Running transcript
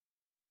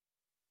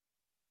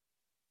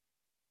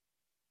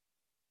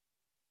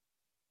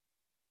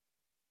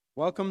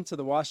Welcome to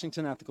the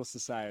Washington Ethical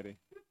Society.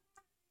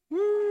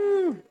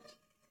 Woo!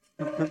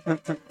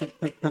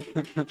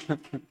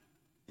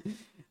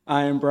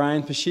 I am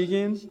Brian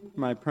Pashigian.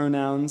 My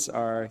pronouns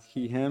are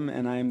he, him,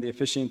 and I am the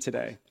officiant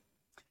today.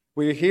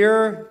 We're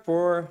here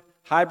for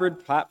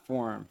hybrid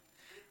platform.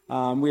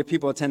 We have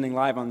people attending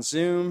live on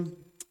Zoom,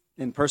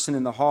 in person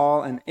in the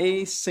hall, and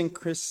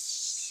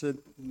asynchronous,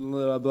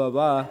 blah, blah,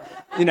 blah,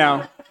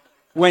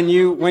 when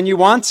you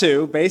want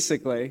to,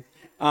 basically,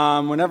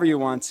 whenever you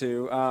want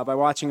to, by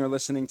watching or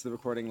listening to the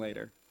recording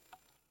later.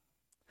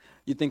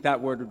 You'd think that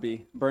word would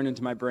be burned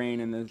into my brain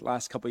in the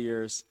last couple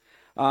years.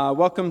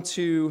 Welcome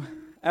to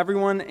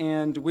everyone,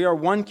 and we are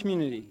one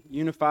community,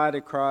 unified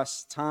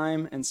across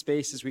time and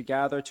space as we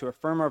gather to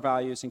affirm our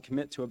values and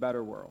commit to a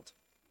better world.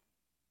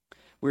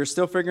 We're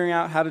still figuring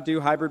out how to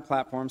do hybrid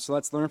platforms, so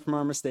let's learn from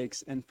our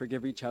mistakes and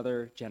forgive each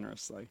other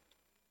generously.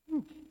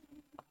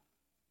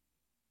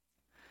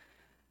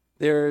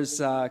 There's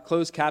a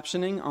closed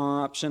captioning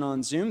option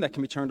on Zoom that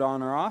can be turned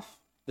on or off.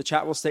 The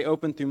chat will stay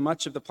open through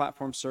much of the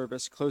platform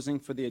service, closing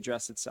for the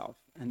address itself,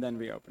 and then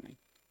reopening.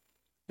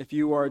 If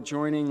you are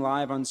joining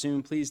live on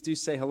Zoom, please do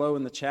say hello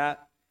in the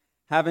chat.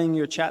 Having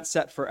your chat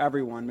set for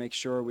everyone, make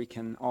sure we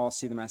can all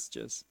see the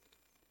messages.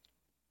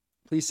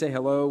 Please say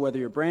hello, whether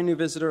you're a brand new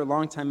visitor, a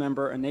longtime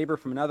member, a neighbor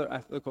from another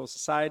ethical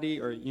society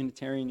or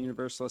Unitarian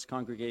Universalist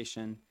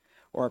congregation,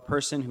 or a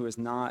person who is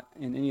not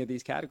in any of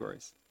these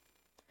categories.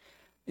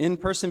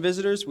 In-person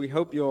visitors, we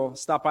hope you'll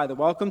stop by the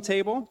welcome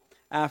table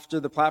after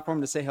the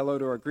platform to say hello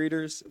to our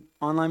greeters.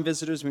 Online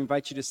visitors, we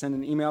invite you to send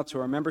an email to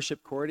our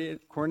membership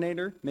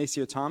coordinator,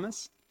 Maceo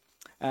Thomas,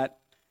 at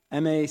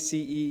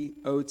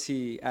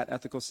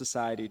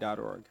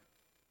maceot@ethicalsociety.org.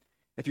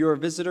 If you're a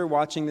visitor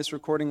watching this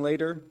recording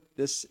later,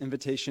 this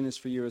invitation is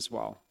for you as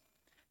well.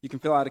 You can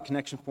fill out a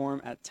connection form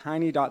at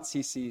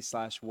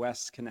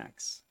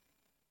tiny.cc/westconnects.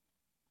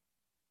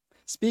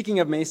 Speaking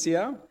of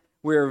Maceo,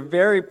 we're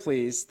very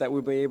pleased that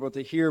we'll be able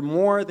to hear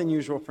more than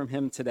usual from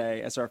him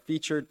today as our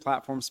featured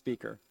platform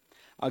speaker.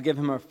 I'll give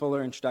him a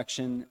fuller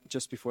introduction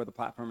just before the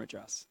platform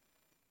address.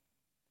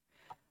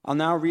 I'll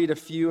now read a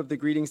few of the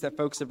greetings that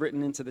folks have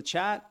written into the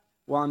chat.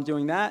 While I'm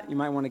doing that, you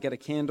might want to get a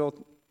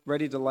candle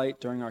ready to light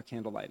during our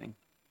candle lighting.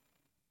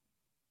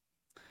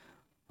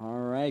 All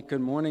right,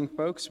 good morning,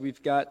 folks.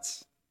 We've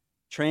got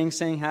Trang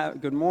saying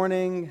good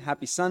morning,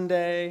 happy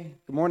Sunday.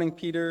 Good morning,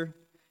 Peter,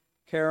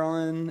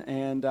 Carolyn,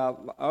 and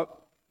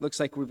looks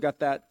like we've got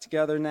that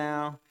together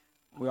now.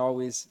 We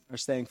always are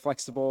staying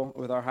flexible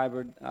with our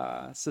hybrid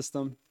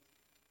system.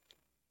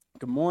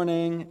 Good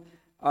morning.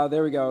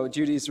 There we go.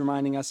 Judy's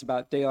reminding us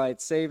about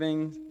daylight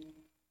saving.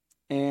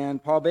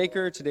 And Paul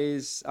Baker,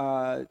 today's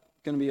going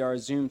to be our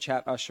Zoom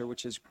chat usher,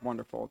 which is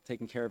wonderful,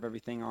 taking care of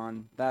everything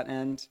on that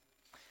end.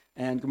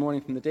 And good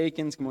morning from the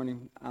Dakins. Good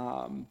morning.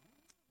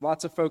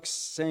 Lots of folks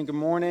saying good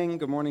morning.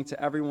 Good morning to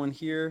everyone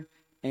here.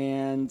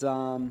 And,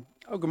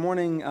 good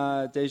morning,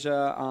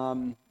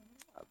 Deja.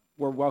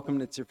 We're welcome.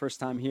 It's your first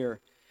time here.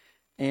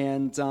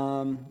 And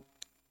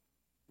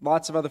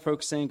lots of other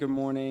folks saying good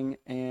morning.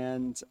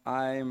 And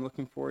I am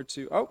looking forward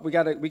to, we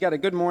got a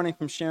good morning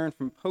from Sharon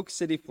from Polk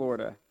City,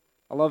 Florida.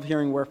 I love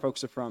hearing where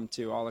folks are from,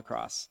 too, all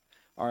across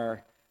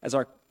as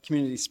our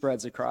community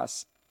spreads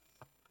across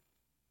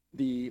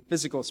the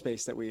physical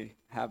space that we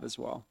have as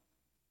well.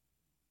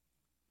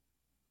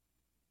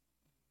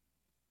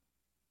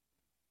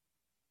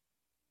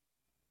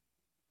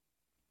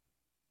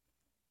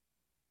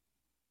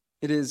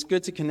 It is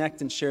good to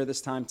connect and share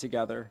this time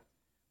together.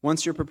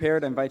 Once you're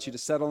prepared, I invite you to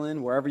settle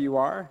in wherever you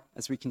are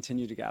as we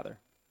continue to gather.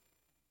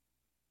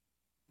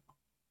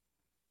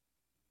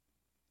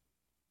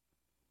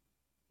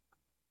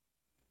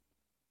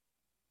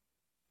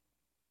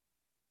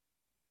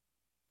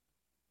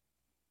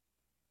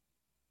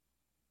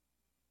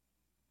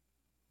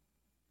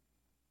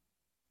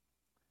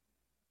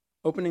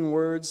 Opening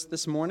words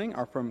this morning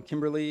are from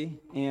Kimberly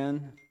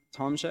Ann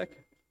Tomczyk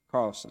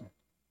Carlson.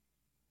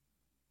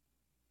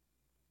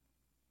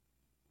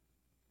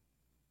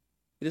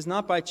 It is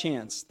not by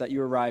chance that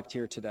you arrived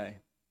here today.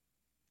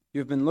 You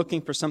have been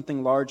looking for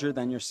something larger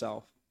than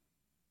yourself.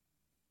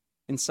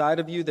 Inside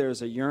of you, there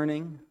is a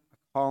yearning, a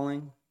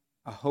calling,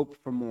 a hope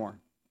for more,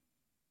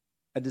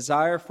 a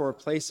desire for a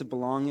place of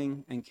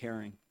belonging and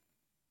caring.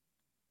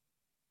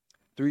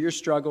 Through your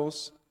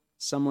struggles,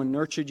 someone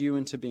nurtured you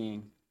into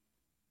being,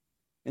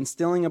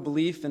 instilling a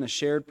belief in a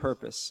shared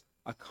purpose,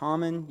 a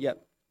common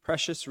yet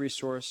precious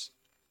resource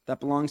that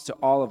belongs to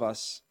all of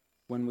us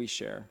when we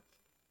share.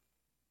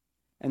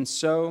 And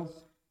so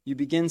you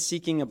begin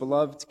seeking a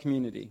beloved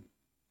community,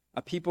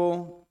 a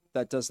people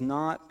that does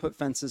not put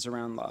fences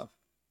around love,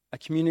 a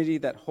community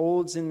that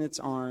holds its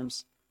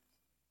arms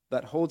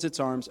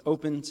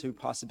open to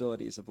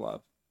possibilities of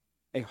love,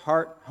 a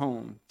heart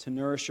home to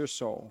nourish your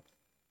soul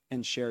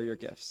and share your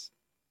gifts.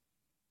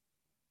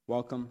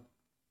 Welcome.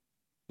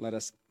 Let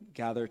us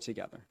gather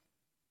together.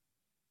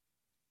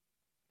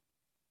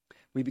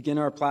 We begin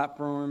our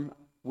platform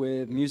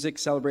with music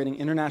celebrating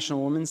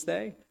International Women's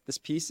Day. This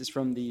piece is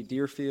from the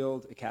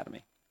Deerfield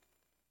Academy.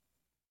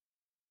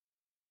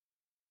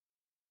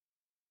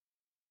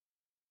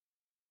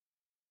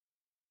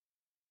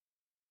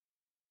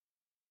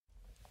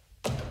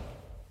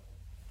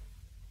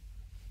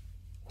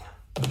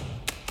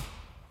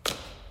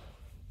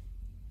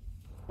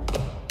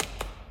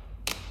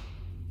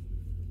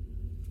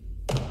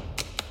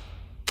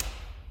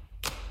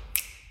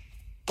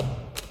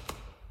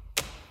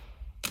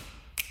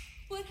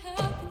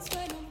 happens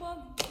when a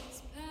woman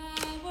takes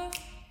power?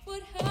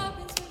 What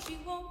happens when she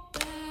won't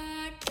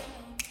back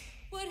down?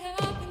 What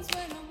happens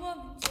when a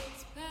woman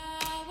takes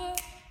power?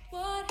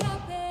 What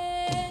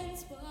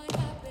happens? What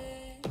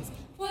happens?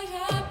 What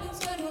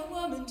happens when a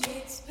woman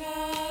takes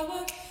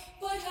power?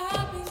 What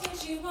happens when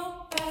she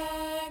won't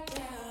back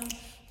down?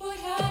 What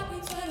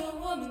happens when a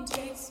woman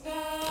takes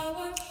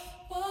power?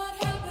 What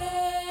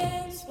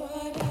happens?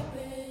 What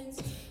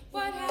happens?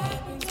 What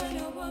happens when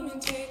a woman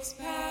takes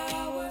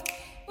power?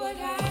 What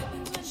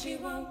happens when she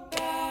won't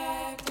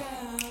back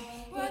down?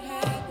 What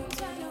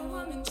happens when a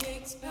woman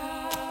takes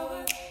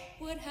power?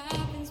 What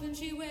happens when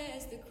she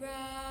wears the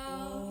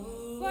crown?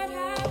 What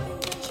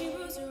happens when she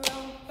rules her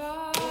own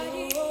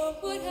body?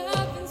 What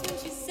happens when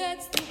she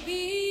sets the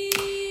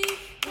beat?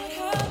 What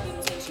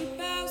happens when she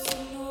bows to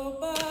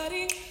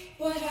nobody?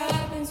 What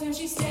happens when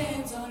she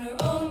stands on her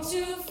own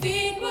 2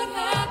 feet? What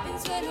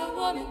happens when a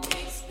woman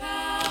takes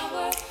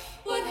power?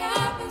 What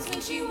happens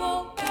when she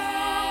won't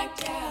back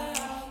down?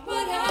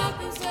 What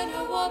happens when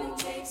a woman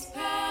takes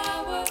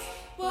power?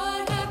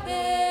 What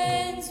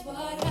happens?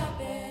 What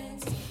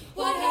happens?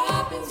 What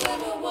happens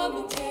when a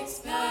woman takes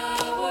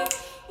power?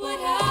 What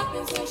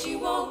happens when she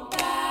won't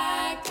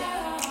back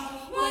down?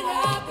 What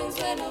happens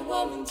when a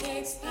woman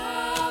takes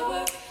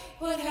power?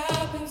 What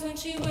happens when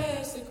she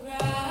wears the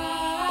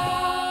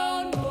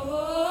crown?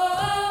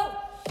 Oh,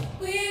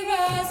 we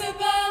rise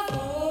above.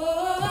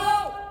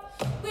 Oh,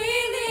 we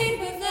lead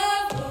with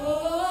love.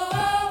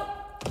 Oh,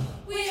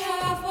 we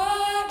have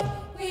what?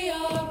 We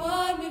are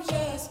what we've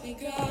just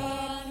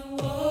begun.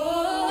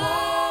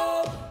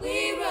 Oh,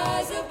 we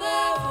rise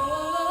above.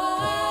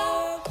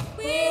 Oh,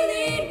 we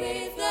lead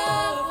with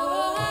love.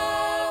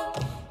 Oh,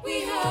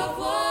 we have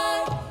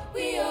what?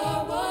 We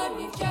are what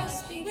we've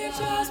just begun. We've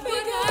just begun.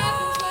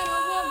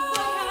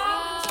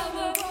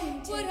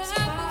 What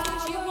happens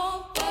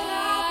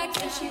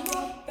when she won't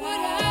back? What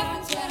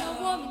happens when a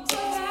woman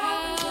takes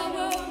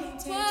power?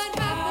 What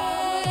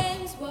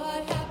happens?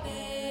 What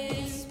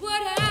happens?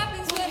 What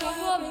happens when a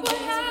woman takes power? What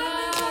happens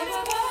when she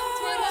won't back?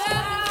 What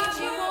happens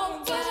when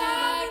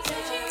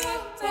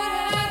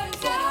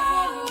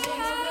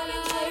a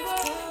woman takes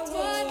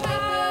power? What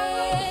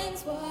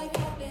happens? What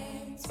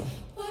happens?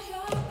 What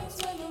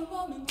happens when a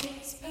woman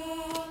takes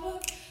power?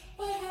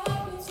 What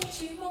happens when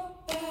she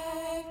won't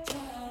back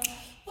down?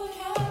 What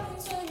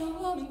happens when a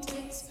woman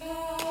takes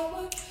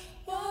power?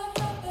 What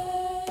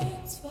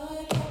happens?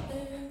 What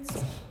happens?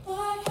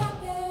 What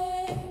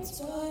happens?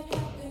 What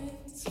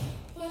happens?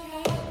 What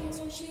happens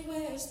when she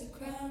wears the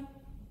crown?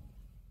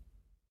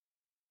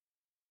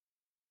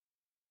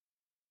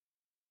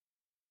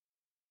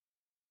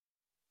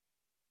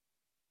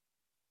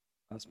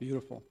 That's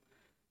beautiful.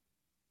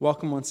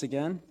 Welcome once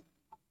again.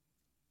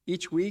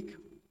 Each week,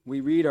 we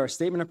read our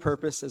statement of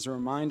purpose as a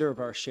reminder of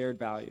our shared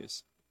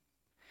values.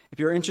 If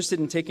you're interested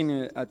in taking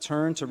a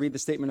turn to read the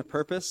statement of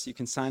purpose, you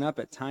can sign up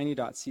at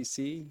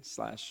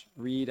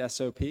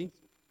tiny.cc/readsop.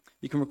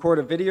 You can record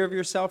a video of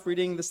yourself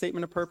reading the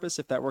statement of purpose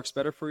if that works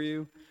better for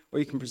you, or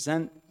you can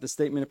present the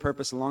statement of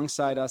purpose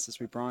alongside us as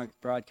we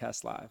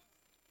broadcast live.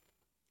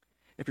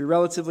 If you're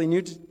relatively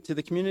new to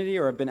the community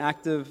or have been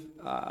active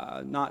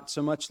not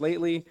so much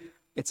lately,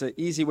 it's an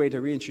easy way to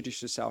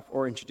reintroduce yourself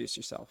or introduce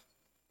yourself.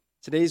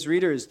 Today's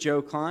reader is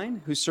Joe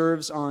Klein, who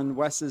serves on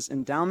Wes's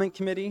Endowment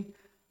Committee,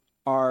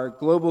 our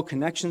Global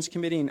Connections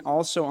Committee, and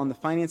also on the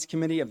Finance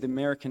Committee of the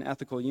American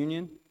Ethical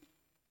Union.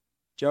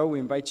 Joe, we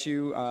invite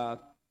you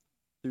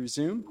through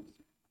Zoom.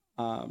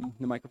 The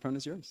microphone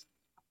is yours.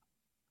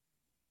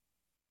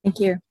 Thank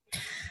you.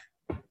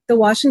 The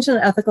Washington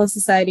Ethical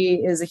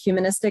Society is a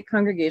humanistic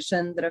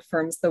congregation that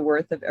affirms the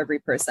worth of every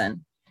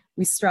person.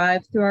 We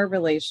strive through our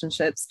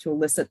relationships to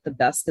elicit the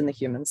best in the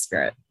human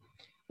spirit.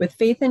 With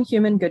faith in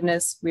human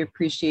goodness, we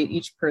appreciate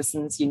each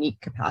person's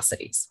unique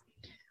capacities.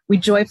 We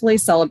joyfully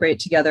celebrate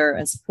together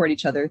and support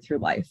each other through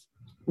life.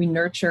 We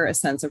nurture a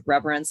sense of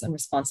reverence and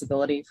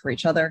responsibility for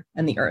each other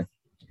and the earth.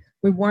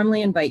 We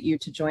warmly invite you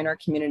to join our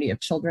community of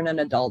children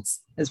and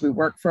adults as we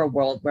work for a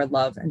world where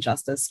love and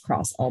justice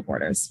cross all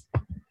borders.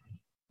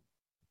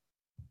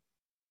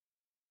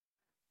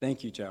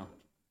 Thank you, Joe.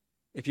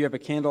 If you have a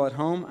candle at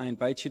home, I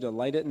invite you to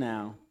light it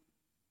now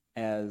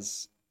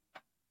as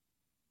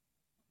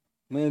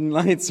Lynn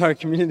lights our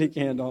community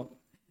candle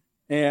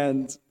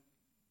and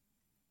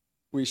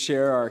we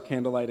share our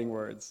candle lighting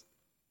words.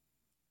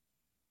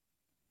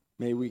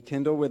 May we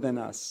kindle within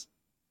us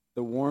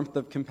the warmth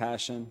of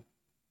compassion,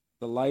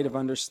 the light of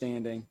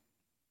understanding,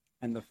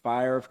 and the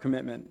fire of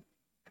commitment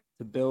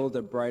to build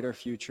a brighter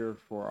future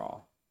for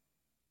all.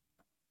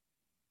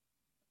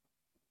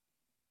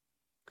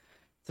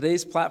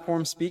 Today's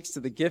platform speaks to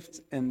the gift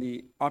and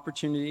the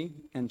opportunity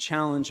and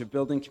challenge of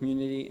building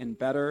community in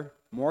better,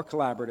 more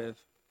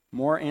collaborative,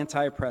 more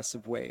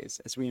anti-oppressive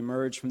ways as we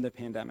emerge from the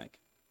pandemic.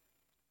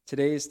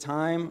 Today's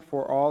Time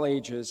for All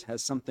Ages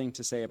has something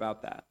to say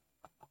about that.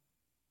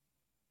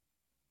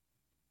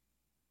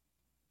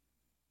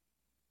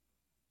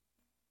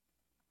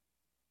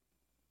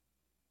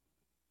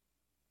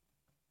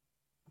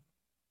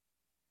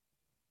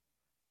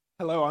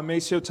 Hello, I'm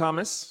Maceo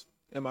Thomas,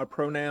 and my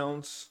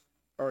pronouns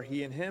are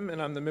he and him,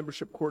 and I'm the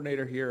membership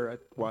coordinator here at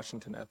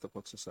Washington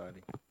Ethical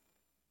Society.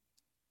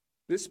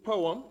 This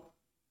poem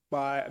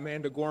by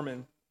Amanda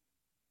Gorman,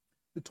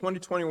 the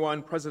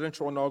 2021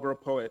 presidential inaugural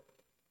poet.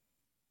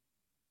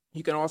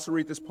 You can also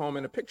read this poem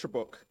in a picture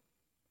book,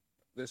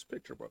 this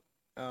picture book.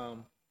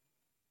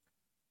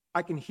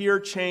 I can hear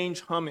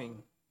change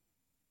humming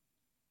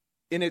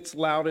in its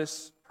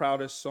loudest,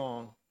 proudest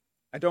song.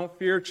 I don't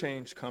fear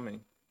change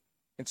coming,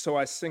 and so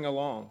I sing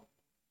along.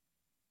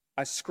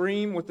 I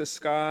scream with the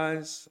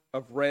skies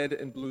of red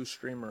and blue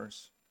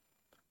streamers.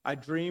 I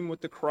dream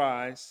with the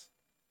cries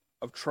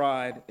of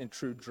tried and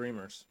true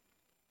dreamers.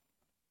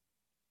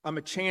 I'm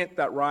a chant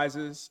that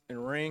rises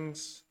and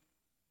rings.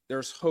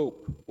 There's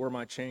hope where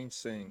my change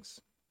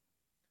sings.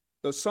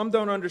 Though some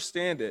don't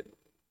understand it,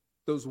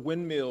 those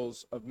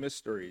windmills of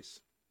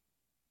mysteries,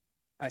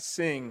 I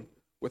sing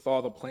with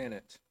all the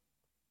planet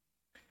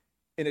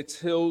in its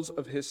hills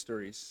of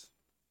histories.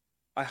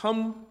 I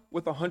hum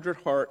with 100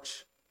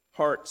 hearts,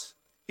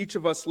 each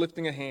of us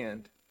lifting a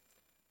hand.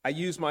 I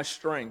use my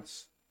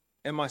strengths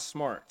and my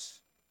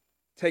smarts,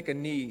 take a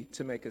knee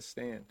to make a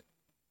stand.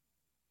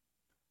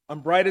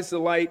 I'm bright as the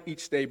light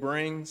each day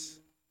brings.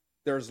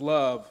 There's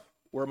love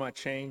where my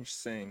change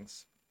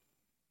sings.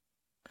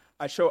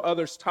 I show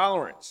others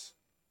tolerance,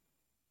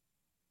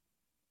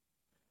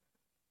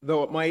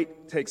 though it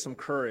might take some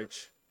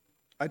courage.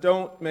 I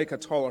don't make a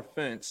taller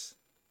fence,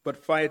 but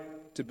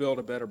fight to build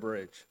a better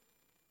bridge.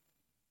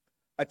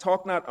 I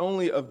talk not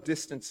only of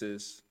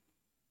distances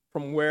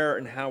from where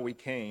and how we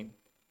came,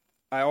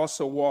 I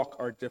also walk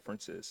our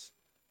differences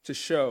to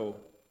show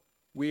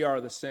we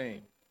are the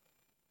same.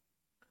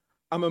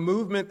 I'm a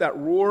movement that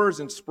roars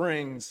and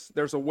springs.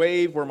 There's a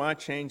wave where my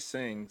change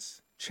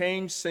sings.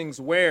 Change sings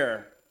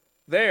where?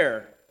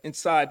 There,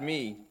 inside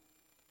me.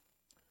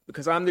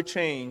 Because I'm the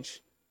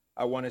change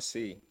I want to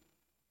see.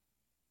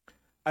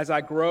 As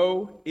I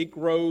grow, it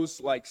grows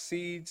like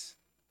seeds.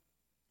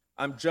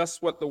 I'm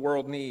just what the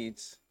world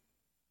needs.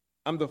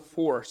 I'm the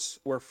force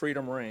where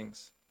freedom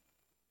rings.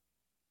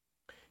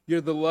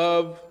 You're the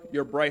love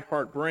your bright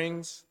heart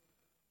brings.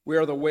 We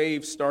are the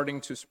waves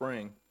starting to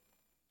spring.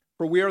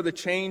 For we are the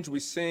change we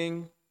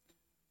sing.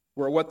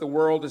 We're what the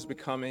world is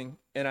becoming,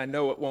 and I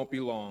know it won't be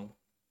long.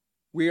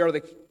 We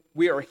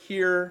are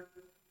here,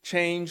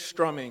 change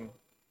strumming.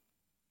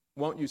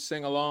 Won't you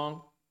sing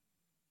along?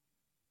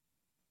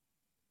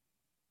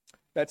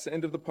 That's the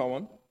end of the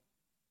poem.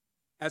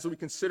 As we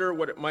consider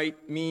what it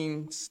might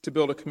mean to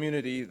build a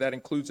community that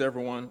includes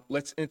everyone,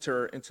 let's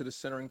enter into the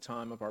centering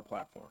time of our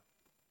platform.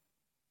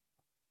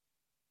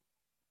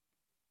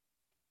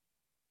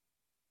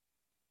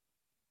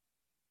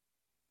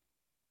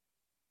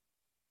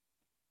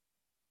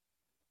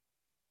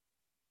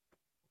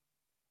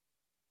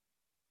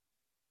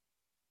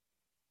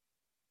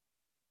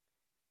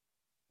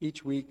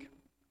 Each week,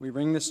 we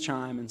ring this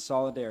chime in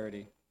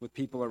solidarity with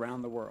people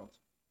around the world.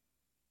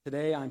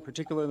 Today, I'm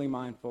particularly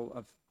mindful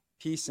of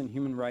peace and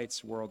human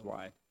rights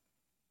worldwide.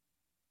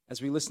 As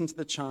we listen to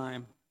the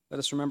chime, let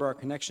us remember our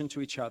connection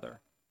to each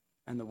other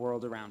and the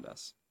world around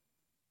us.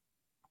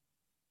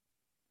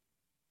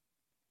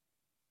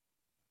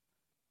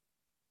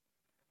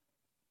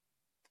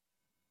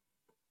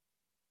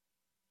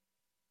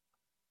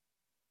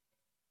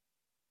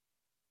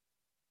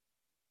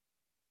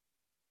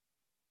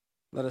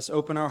 Let us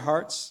open our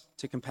hearts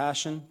to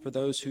compassion for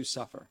those who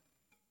suffer.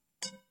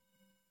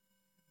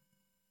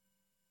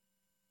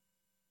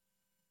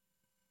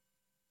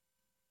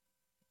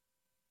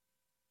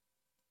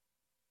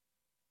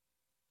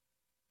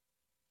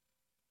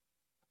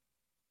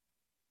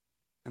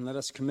 And let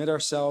us commit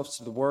ourselves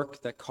to the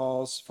work that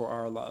calls for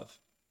our love.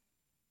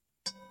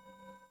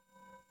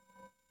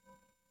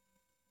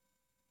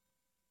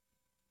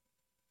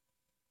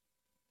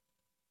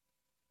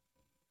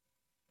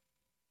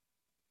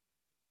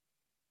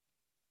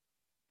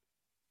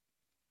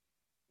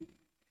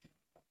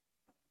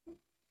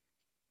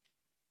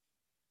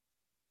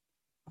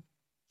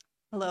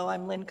 Hello,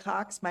 I'm Lynn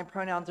Cox. My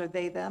pronouns are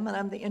they, them, and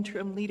I'm the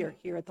interim leader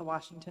here at the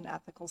Washington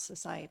Ethical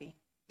Society.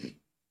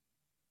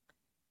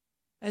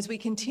 As we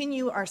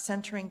continue our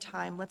centering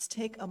time, let's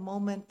take a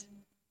moment to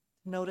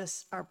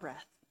notice our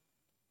breath.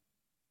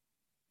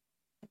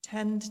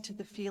 Attend to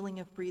the feeling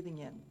of breathing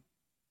in.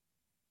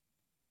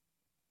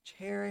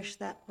 Cherish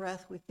that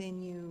breath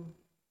within you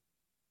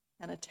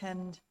and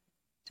attend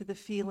to the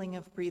feeling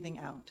of breathing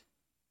out.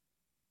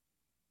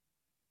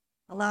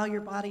 Allow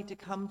your body to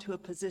come to a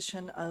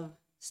position of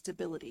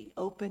stability.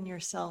 Open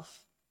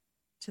yourself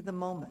to the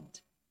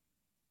moment.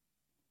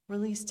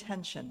 Release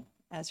tension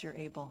as you're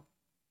able.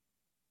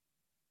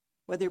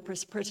 Whether you're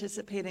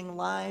participating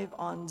live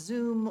on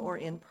Zoom or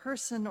in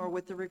person or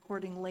with the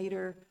recording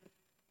later,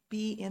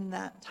 be in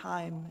that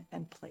time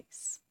and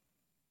place.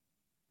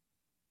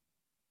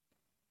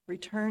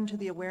 Return to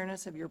the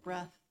awareness of your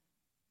breath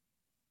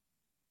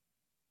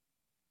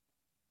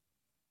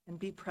and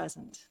be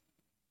present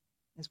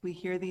as we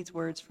hear these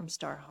words from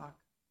Starhawk.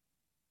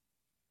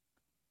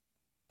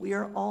 We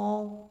are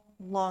all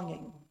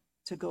longing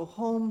to go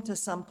home to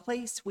some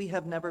place we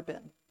have never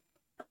been.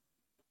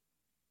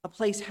 a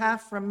place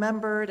half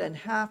remembered and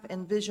half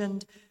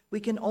envisioned we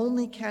can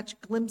only catch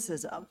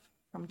glimpses of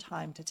from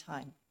time to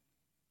time.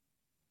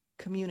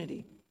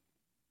 Community.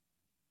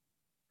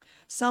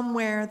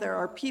 Somewhere there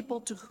are people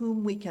to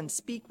whom we can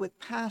speak with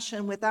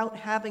passion without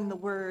having the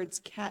words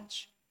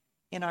catch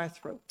in our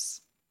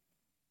throats.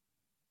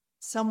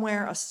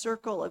 Somewhere a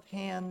circle of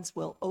hands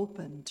will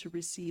open to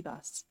receive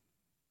us.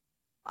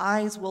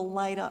 Eyes will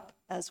light up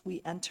as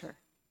we enter.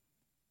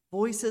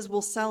 Voices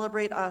will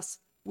celebrate us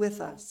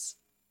with us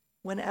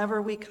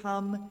whenever we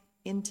come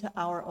into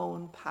our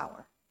own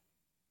power.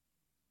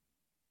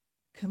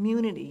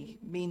 Community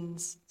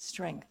means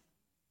strength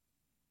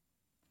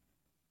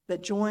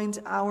that joins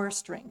our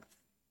strength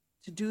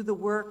to do the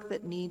work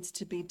that needs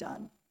to be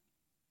done.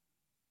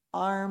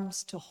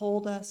 Arms to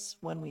hold us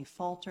when we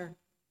falter,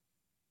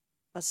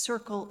 a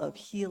circle of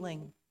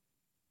healing,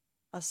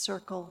 a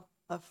circle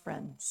of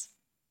friends.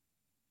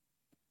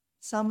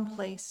 Some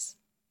place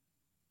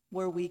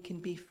where we can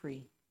be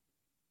free.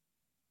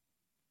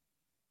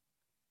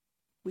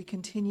 We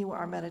continue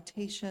our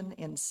meditation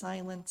in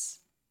silence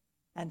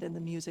and in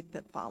the music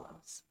that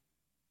follows.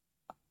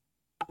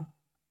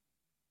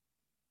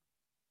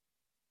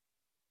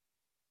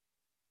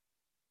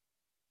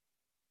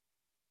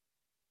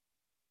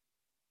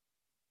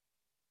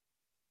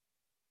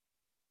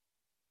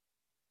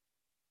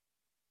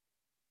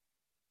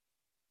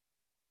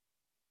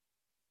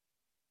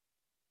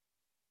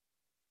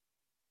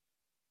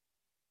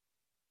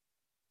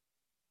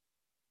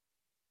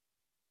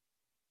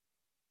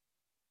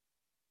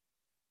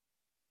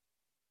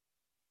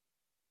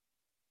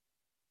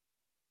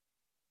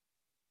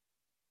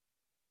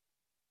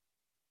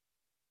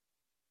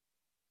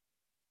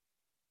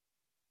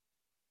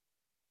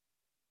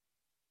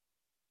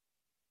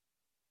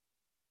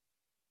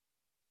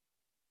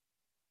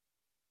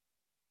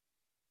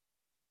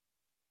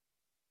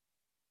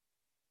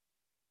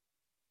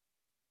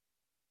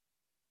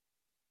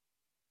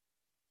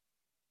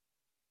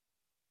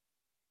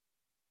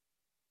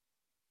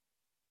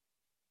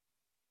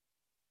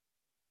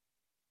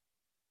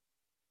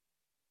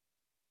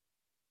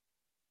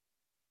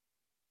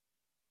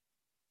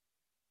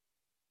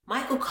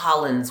 Michael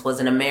Collins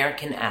was an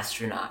American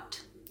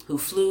astronaut who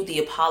flew the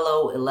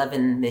Apollo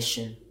 11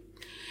 mission.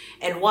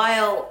 And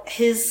while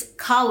his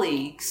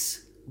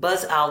colleagues,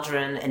 Buzz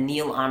Aldrin and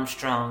Neil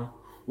Armstrong,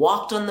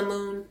 walked on the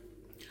moon,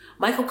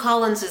 Michael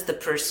Collins is the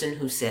person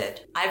who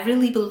said, "I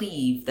really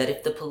believe that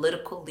if the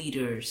political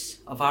leaders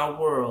of our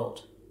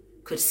world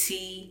could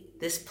see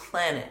this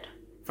planet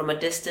from a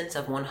distance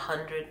of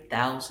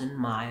 100,000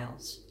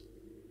 miles,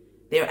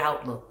 their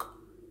outlook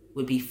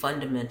would be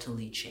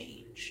fundamentally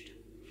changed."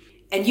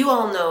 And you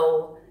all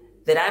know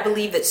that I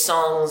believe that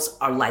songs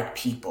are like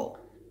people.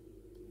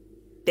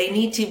 They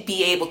need to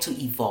be able to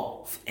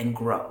evolve and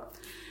grow.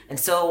 And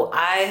so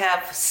I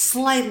have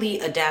slightly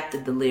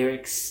adapted the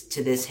lyrics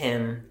to this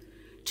hymn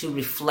to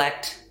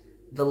reflect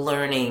the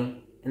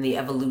learning and the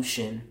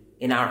evolution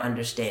in our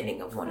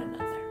understanding of one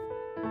another.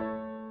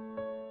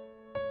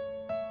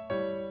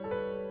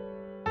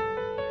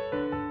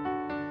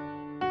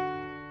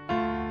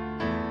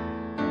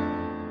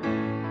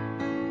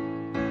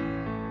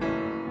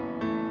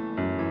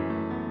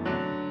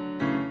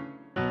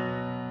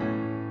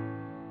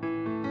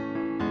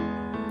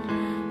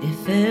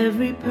 If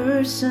every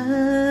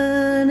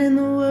person in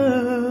the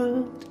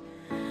world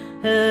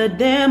had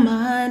their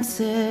mind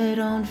set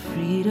on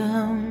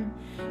freedom,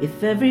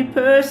 if every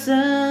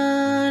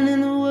person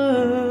in the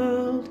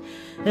world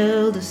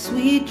held a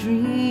sweet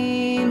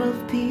dream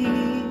of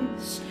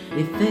peace,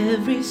 if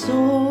every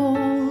soul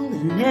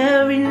in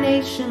every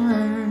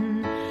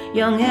nation,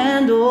 young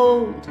and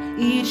old,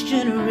 each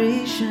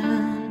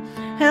generation,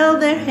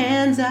 held their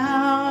hands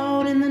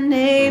out in the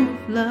name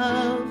of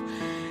love,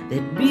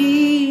 there'd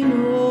be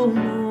no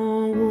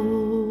more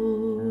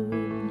war.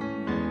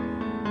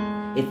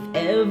 If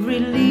every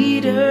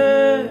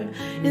leader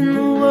in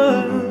the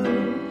world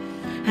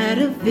had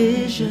a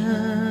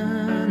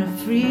vision of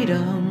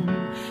freedom,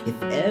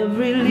 if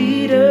every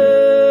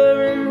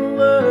leader in the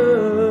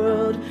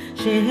world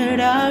shared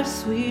our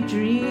sweet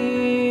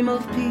dream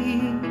of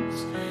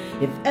peace,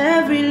 if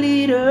every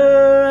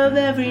leader of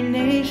every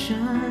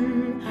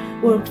nation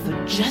worked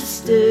for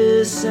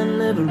justice and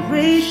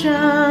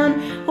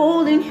liberation,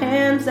 holding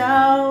hands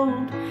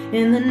out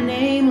in the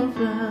name of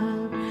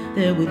love,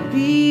 there would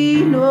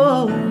be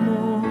no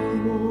more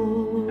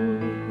war.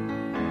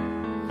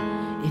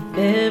 If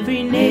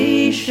every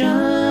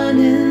nation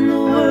in the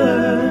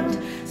world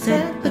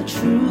set the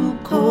true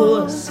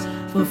course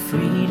for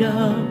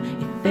freedom,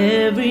 if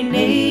every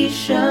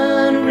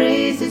nation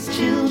raised its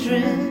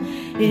children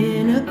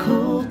in a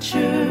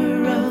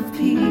culture of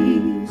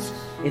peace,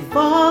 if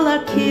all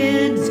our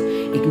kids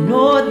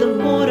ignored the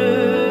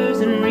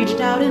borders and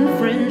reached out in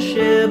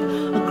friendship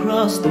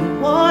across the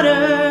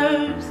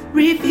waters,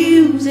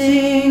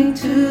 refusing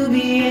to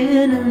be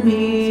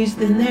enemies,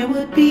 then there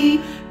would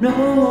be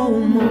no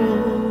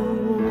more.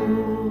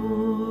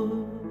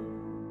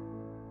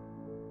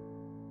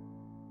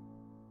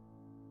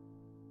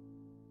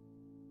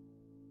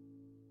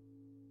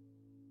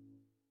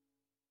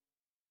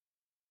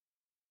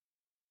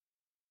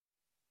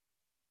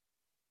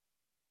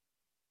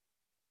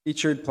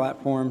 Featured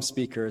platform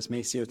speaker is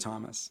Maceo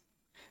Thomas.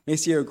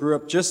 Maceo grew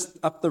up just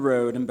up the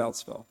road in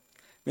Beltsville.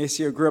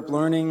 Maceo grew up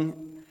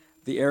learning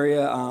in the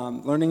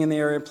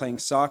area, playing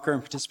soccer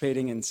and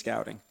participating in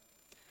scouting.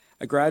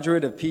 A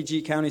graduate of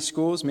PG County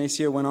Schools,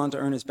 Maceo went on to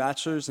earn his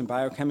bachelor's in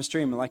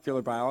biochemistry and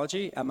molecular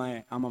biology at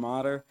my alma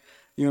mater,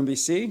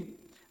 UMBC.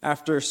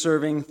 After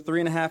serving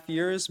 3.5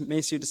 years,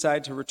 Maceo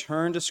decided to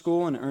return to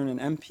school and earn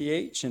an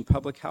MPH in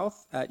public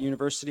health at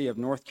University of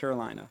North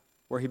Carolina,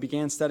 where he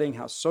began studying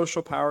how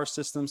social power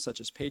systems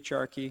such as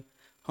patriarchy,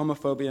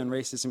 homophobia, and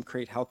racism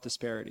create health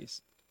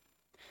disparities.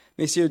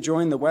 Maceo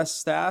joined the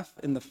West staff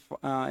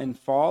in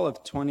fall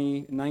of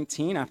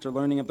 2019 after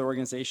learning of the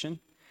organization.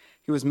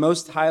 He was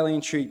most highly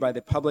intrigued by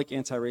the public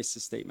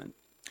anti-racist statement.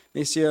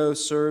 Maceo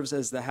serves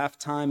as the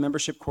halftime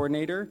membership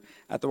coordinator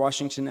at the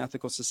Washington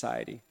Ethical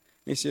Society.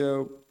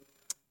 Maceo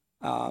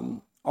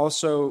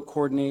also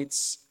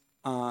coordinates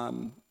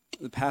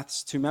the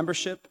Paths to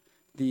Membership,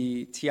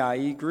 the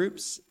TIE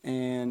groups,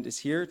 and is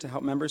here to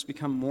help members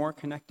become more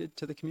connected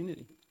to the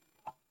community.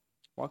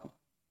 Welcome.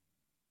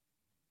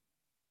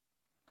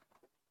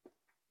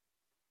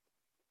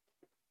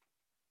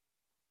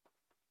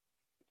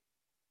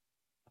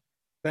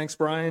 Thanks,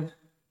 Brian.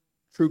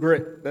 True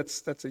grit.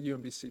 That's a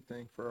UMBC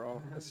thing for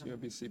all us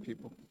UMBC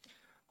people.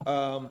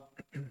 I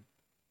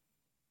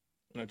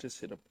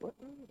just hit a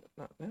button.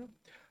 Not now.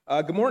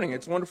 Good morning.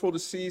 It's wonderful to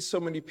see so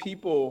many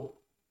people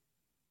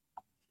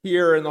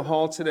here in the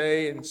hall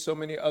today and so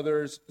many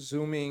others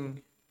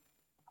Zooming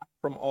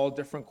from all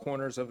different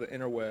corners of the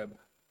interweb.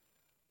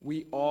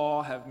 We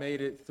all have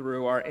made it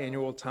through our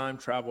annual time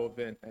travel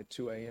event at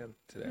 2 a.m.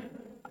 today.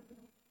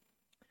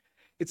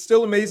 It's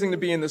still amazing to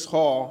be in this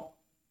hall.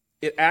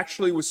 It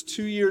actually was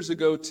 2 years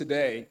ago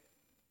today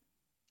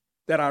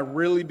that I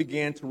really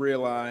began to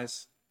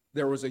realize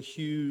there was a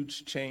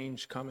huge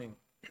change coming.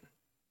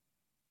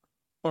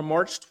 On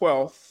March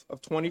 12th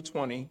of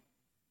 2020,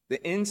 the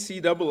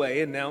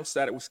NCAA announced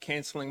that it was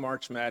canceling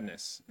March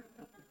Madness.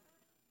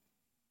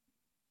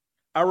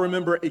 I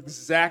remember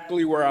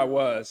exactly where I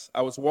was.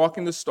 I was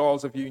walking the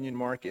stalls of Union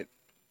Market.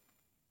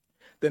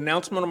 The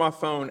announcement on my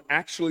phone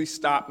actually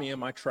stopped me in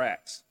my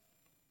tracks.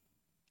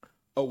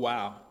 Oh,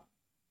 wow.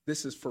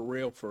 This is for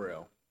real, for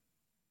real.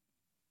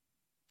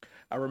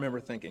 I remember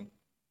thinking,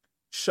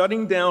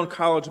 shutting down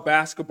college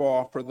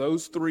basketball for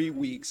those 3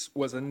 weeks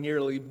was a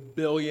nearly $1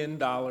 billion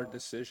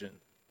decision.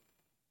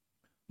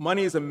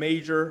 Money is a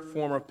major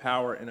form of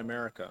power in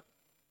America,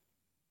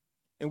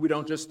 and we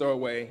don't just throw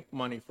away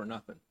money for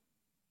nothing.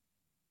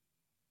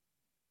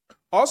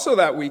 Also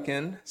that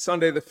weekend,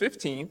 Sunday the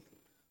 15th,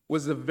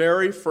 was the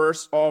very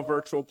first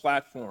all-virtual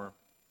platform.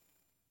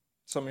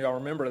 Some of y'all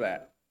remember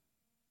that.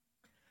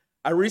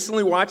 I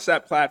recently watched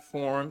that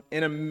platform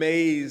and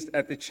amazed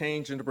at the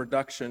change in the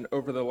production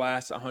over the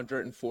last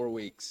 104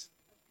 weeks.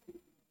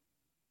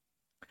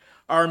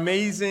 Our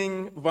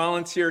amazing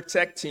volunteer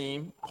tech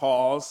team,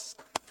 pause.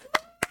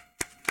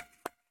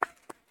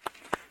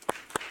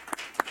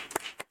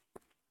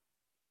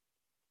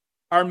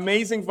 Our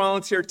amazing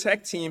volunteer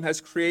tech team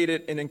has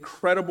created an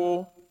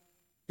incredibly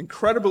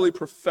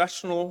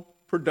professional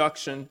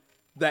production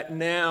that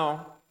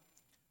now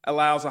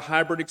allows a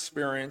hybrid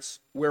experience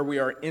where we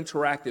are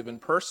interactive in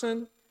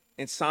person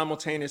and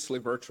simultaneously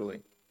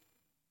virtually.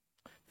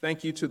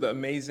 Thank you to the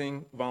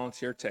amazing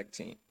volunteer tech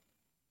team.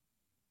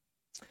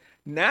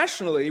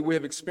 Nationally, we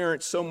have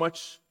experienced so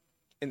much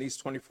in these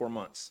 24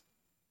 months.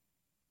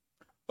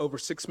 Over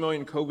 6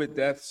 million COVID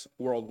deaths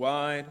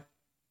worldwide,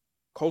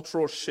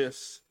 cultural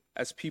shifts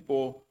as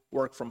people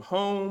work from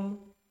home,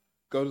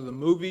 go to the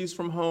movies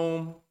from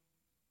home,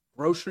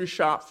 grocery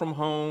shop from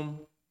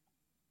home,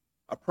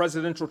 a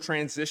presidential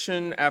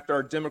transition after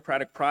our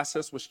democratic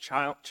process was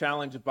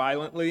challenged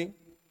violently,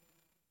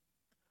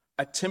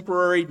 a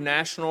temporary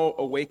national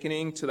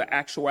awakening to the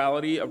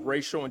actuality of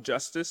racial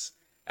injustice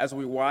as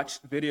we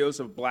watched videos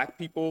of Black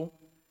people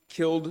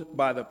killed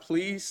by the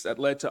police that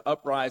led to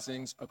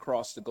uprisings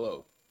across the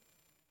globe.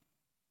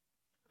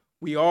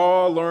 We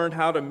all learned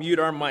how to mute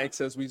our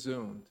mics as we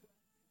Zoomed.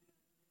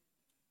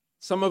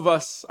 Some of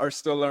us are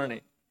still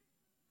learning.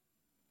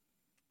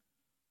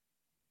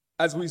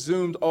 As we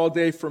Zoomed all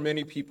day for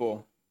many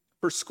people,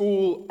 for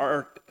school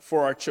or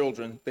for our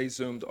children, they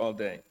Zoomed all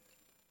day.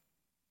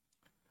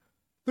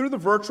 Through the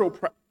virtual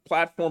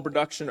platform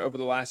production over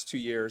the last 2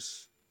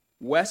 years,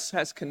 Wes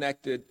has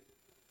connected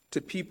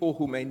to people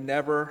who may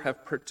never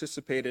have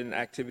participated in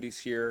activities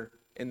here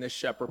in this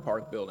Shepherd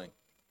Park building.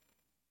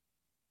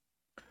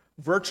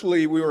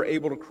 Virtually, we were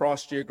able to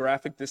cross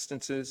geographic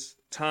distances,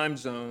 time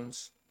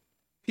zones,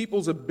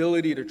 people's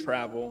ability to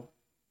travel,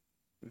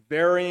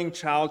 varying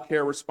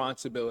childcare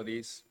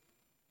responsibilities,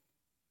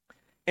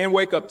 and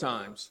wake-up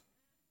times.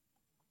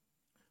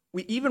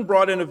 We even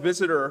brought in a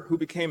visitor who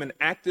became an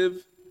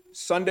active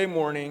Sunday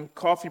morning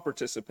coffee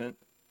participant,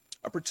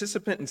 a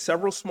participant in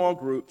several small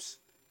groups,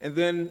 and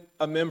then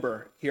a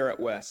member here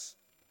at Wes,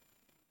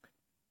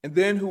 and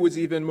then who was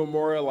even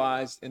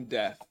memorialized in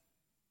death,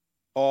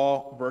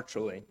 all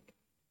virtually.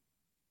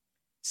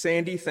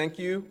 Sandy, thank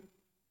you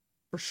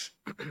for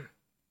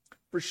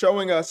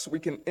showing us we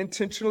can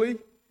intentionally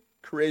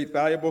create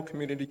valuable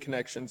community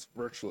connections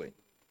virtually.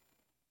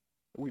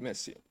 We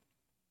miss you.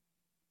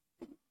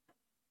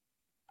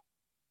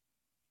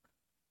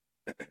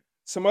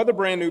 Some other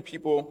brand new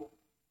people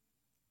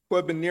who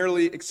have been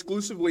nearly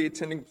exclusively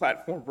attending the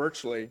platform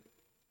virtually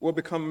will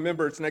become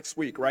members next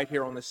week right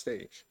here on this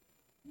stage.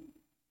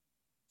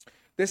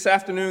 This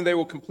afternoon, they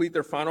will complete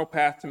their final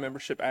Path to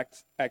Membership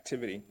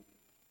activity.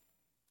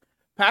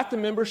 Path to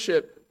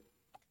Membership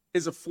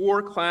is a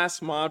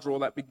 4-class module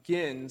that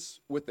begins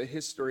with the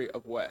history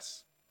of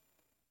WES.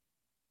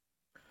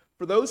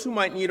 For those who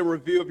might need a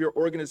review of your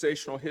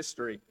organizational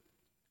history,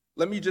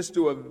 let me just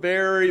do a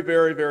very,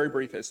 very, very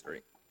brief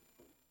history.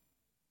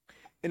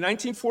 In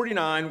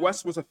 1949,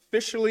 WES was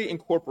officially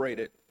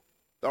incorporated.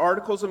 The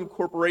Articles of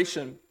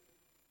Incorporation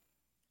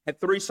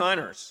had 3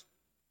 signers: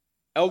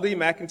 L.D.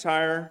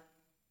 McIntyre,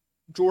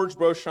 George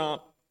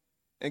Beauchamp,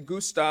 and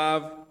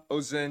Gustave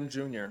Ozenne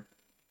Jr.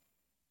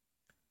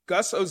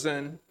 Gus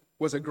Ozenne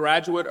was a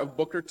graduate of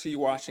Booker T.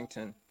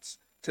 Washington's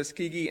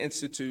Tuskegee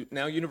Institute,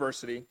 now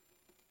university.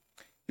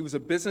 He was a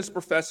business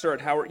professor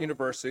at Howard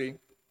University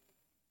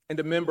and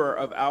a member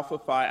of Alpha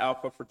Phi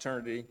Alpha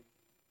fraternity,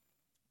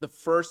 the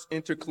first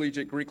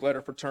intercollegiate Greek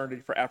letter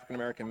fraternity for African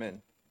American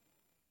men.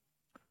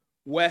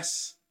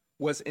 WES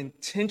was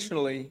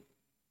intentionally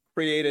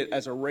created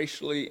as a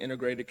racially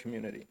integrated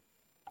community.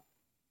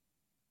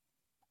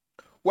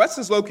 WES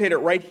is located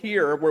right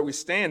here where we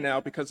stand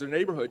now because their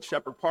neighborhood,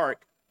 Shepherd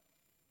Park,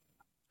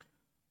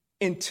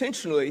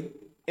 intentionally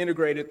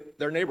integrated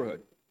their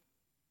neighborhood.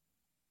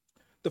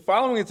 The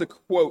following is a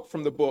quote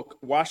from the book,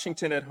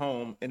 Washington at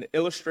Home, an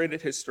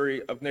illustrated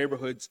history of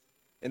neighborhoods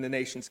in the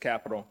nation's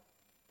capital.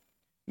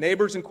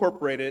 Neighbors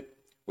Incorporated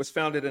was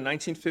founded in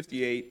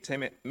 1958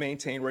 to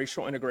maintain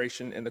racial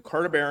integration in the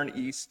Carter Barron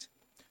East,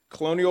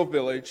 Colonial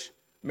Village,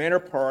 Manor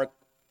Park,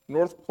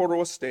 North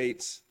Portal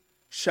Estates,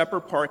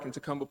 Shepherd Park, and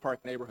Tacoma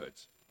Park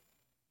neighborhoods.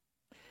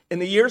 In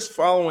the years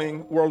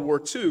following World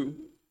War II,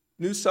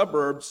 new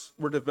suburbs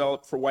were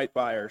developed for white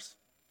buyers.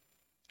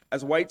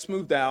 As whites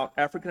moved out,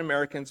 African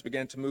Americans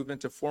began to move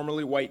into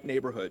formerly white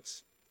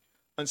neighborhoods.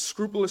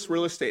 Unscrupulous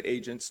real estate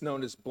agents,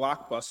 known as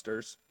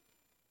blockbusters,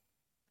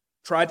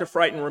 tried to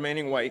frighten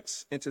remaining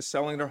whites into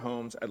selling their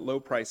homes at low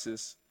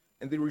prices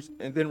and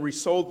then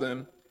resold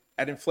them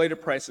at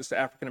inflated prices to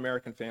African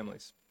American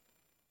families.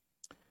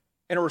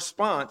 In a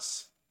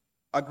response,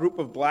 a group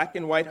of black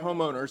and white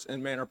homeowners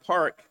in Manor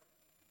Park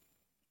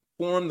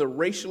formed the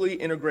racially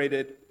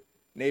integrated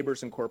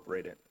Neighbors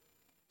Incorporated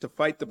to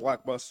fight the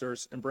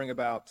blockbusters and bring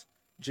about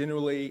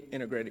genuinely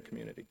integrated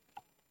community.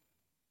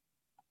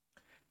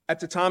 At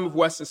the time of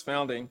WES's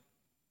founding,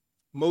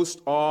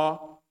 most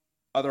all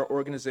other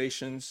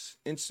organizations,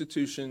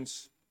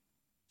 institutions,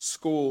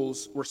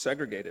 schools were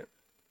segregated.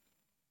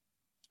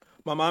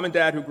 My mom and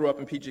dad, who grew up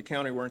in PG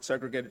County, were in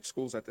segregated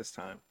schools at this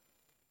time.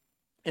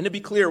 And to be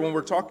clear, when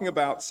we're talking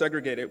about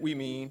segregated, we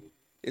mean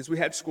is we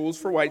had schools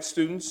for white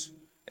students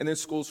and then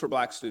schools for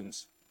black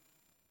students.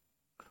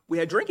 We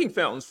had drinking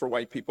fountains for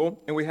white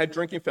people and we had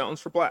drinking fountains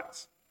for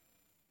blacks.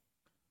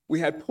 We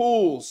had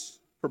pools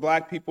for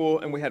black people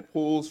and we had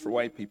pools for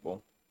white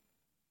people.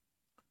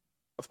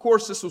 Of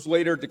course, this was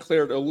later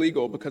declared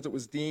illegal because it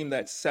was deemed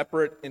that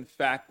separate, in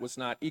fact, was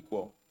not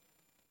equal.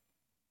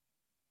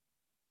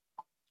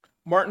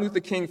 Martin Luther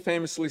King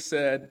famously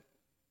said,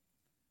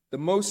 "The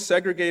most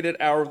segregated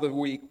hour of the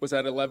week was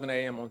at 11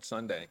 a.m. on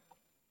Sunday."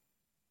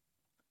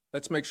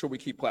 Let's make sure we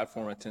keep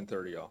platform at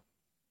 10:30, y'all.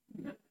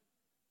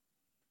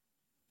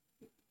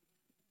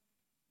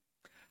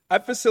 I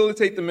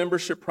facilitate the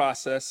membership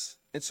process,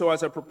 and so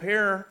as I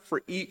prepare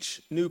for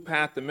each new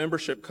Path to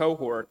Membership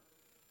cohort,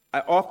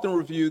 I often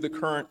review the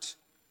current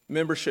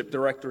membership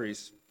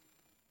directories.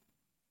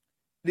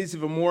 It is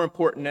even more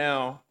important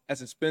now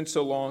as it's been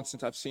so long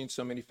since I've seen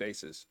so many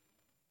faces.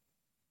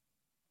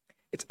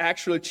 It's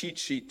actually a cheat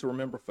sheet to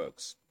remember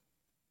folks.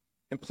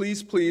 And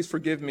please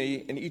forgive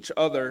me and each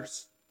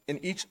others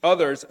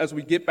as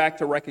we get back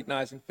to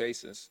recognizing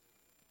faces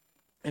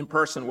in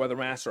person, whether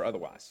masked or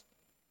otherwise.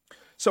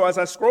 So as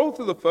I scroll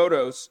through the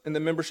photos in the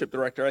membership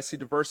directory, I see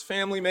diverse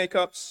family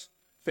makeups,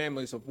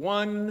 families of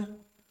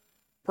 1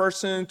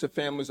 person to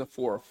families of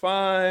 4 or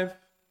 5,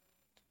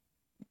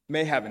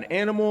 may have an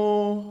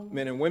animal,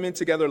 men and women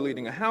together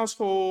leading a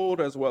household,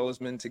 as well as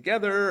men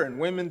together and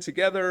women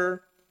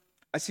together.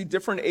 I see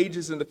different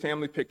ages in the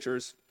family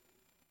pictures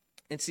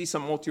and see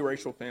some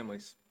multiracial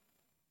families.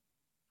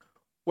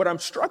 What I'm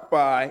struck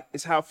by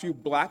is how few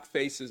black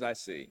faces I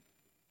see.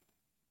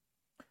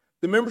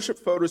 The membership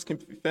photos can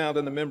be found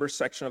in the members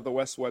section of the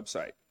WES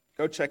website.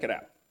 Go check it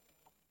out.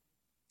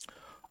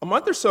 A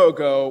month or so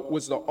ago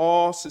was the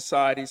All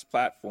Societies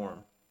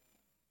platform.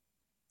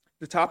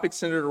 The topic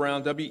centered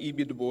around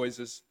W.E.B. Du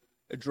Bois's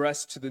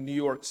address to the New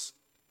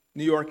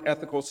York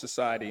Ethical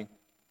Society.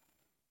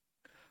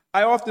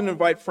 I often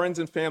invite friends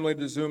and family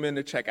to Zoom in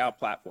to check out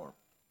platform,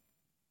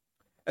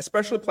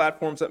 especially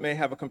platforms that may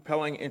have a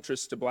compelling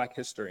interest to Black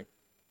history.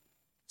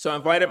 So I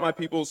invited my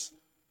peoples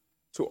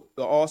to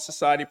the All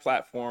Society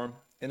platform,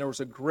 and there was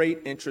a great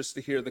interest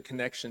to hear the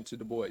connection to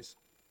Du Bois.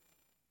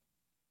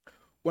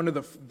 One of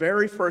the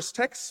very first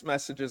text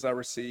messages I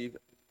received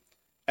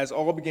as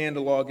all began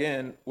to log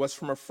in was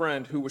from a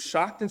friend who was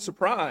shocked and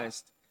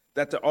surprised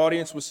that the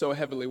audience was so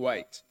heavily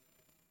white.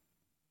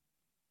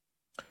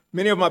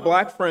 Many of my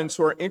Black friends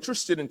who are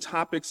interested in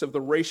topics of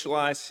the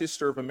racialized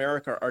history of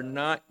America are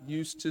not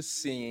used to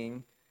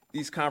seeing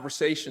these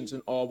conversations in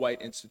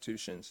all-white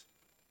institutions,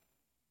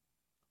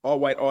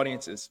 all-white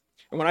audiences.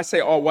 And when I say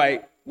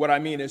all-white, what I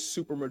mean is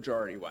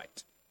supermajority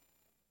white.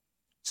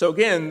 So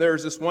again,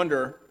 there's this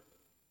wonder,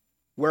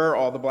 where are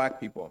all the Black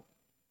people?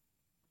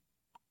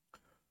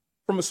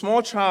 From a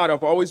small child,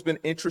 I've always been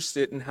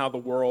interested in how the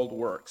world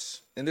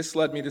works, and this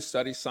led me to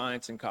study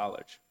science in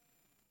college.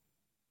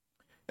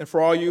 And for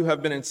all you who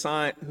have been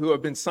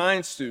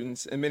science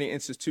students in many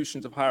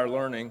institutions of higher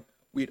learning,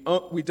 we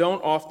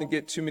don't often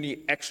get too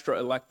many extra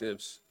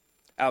electives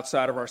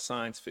outside of our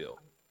science field.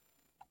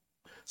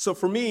 So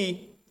for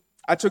me,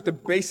 I took the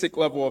basic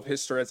level of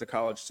history as a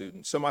college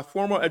student, so my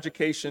formal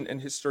education in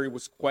history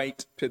was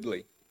quite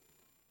piddly.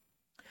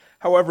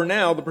 However,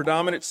 now the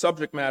predominant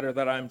subject matter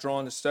that I'm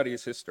drawn to study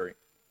is history.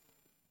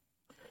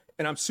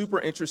 And I'm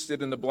super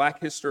interested in the Black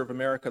history of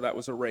America that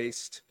was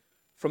erased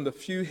from the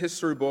few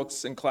history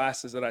books and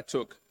classes that I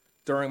took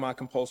during my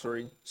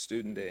compulsory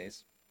student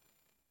days.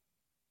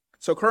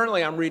 So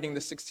currently I'm reading the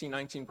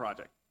 1619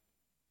 Project.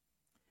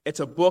 It's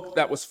a book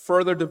that was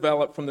further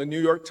developed from the New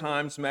York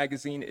Times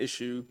Magazine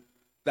issue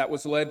that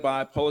was led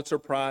by Pulitzer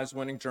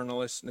Prize-winning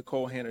journalist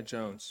Nikole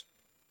Hannah-Jones,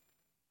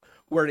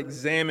 where it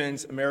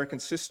examines American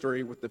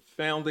history with the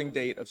founding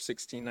date of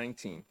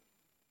 1619,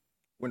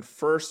 when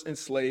first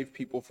enslaved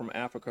people from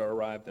Africa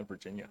arrived in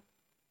Virginia.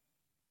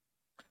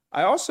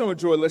 I also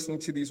enjoy listening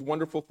to these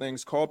wonderful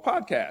things called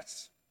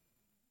podcasts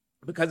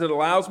because it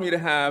allows me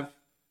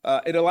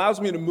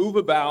to move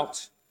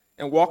about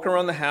and walk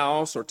around the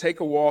house or take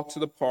a walk to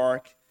the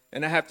park,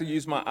 and I have to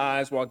use my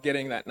eyes while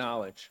getting that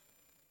knowledge.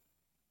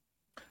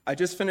 I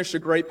just finished a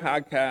great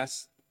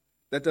podcast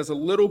that does a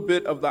little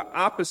bit of the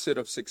opposite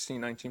of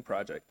 1619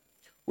 Project,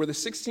 where the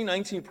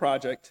 1619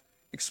 Project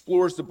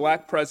explores the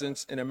Black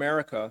presence in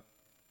America.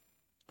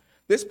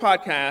 This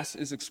podcast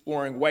is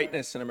exploring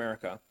whiteness in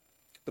America.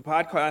 The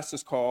podcast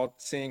is called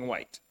Seeing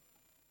White.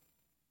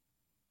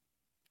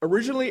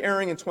 Originally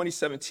airing in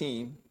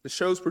 2017, the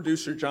show's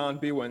producer, John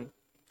Biewen,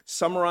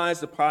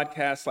 summarized the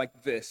podcast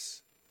like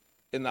this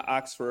in the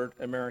Oxford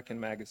American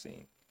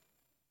magazine.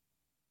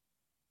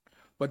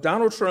 But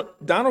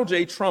Donald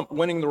J. Trump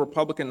winning the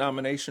Republican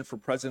nomination for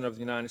President of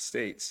the United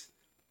States,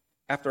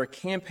 after a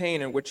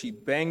campaign in which he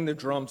banged the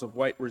drums of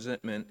white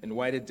resentment and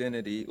white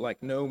identity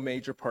like no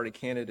major party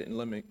candidate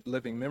in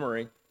living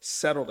memory,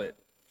 settled it.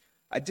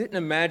 I didn't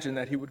imagine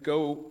that he would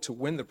go to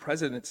win the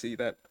presidency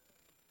that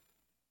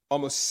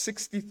almost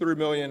 63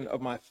 million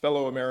of my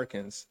fellow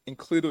Americans,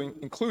 including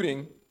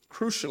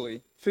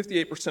crucially,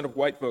 58% of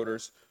white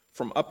voters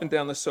from up and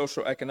down the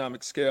social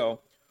economic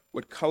scale,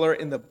 would color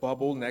in the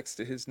bubble next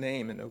to his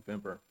name in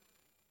November.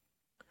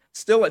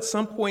 Still, at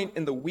some point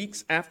in the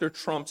weeks after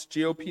Trump's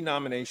GOP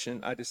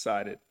nomination, I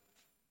decided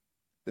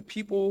the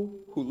people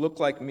who look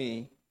like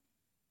me,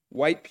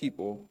 white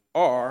people,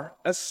 are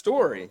a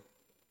story.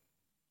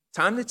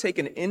 Time to take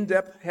an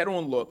in-depth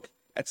head-on look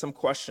at some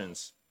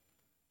questions.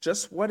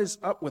 Just what is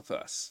up with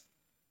us,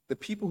 the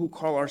people who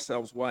call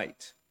ourselves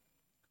white?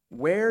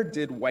 Where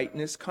did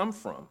whiteness come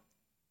from?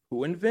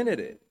 Who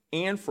invented it?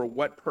 And for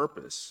what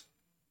purpose?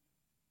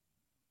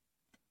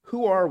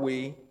 Who are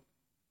we,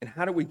 and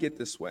how do we get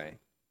this way?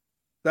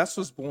 Thus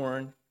was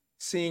born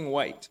Seeing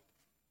White,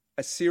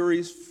 a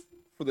series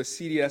for the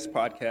CDS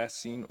podcast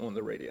Seen on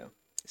the Radio.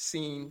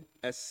 Seen,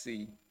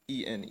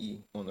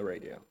 S-C-E-N-E, on the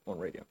radio, on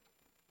radio.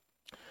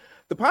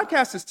 The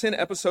podcast is 10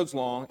 episodes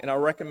long, and I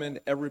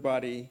recommend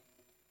everybody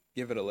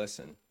give it a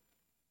listen.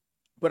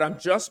 But I'm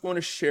just going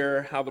to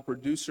share how the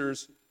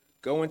producers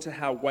go into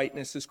how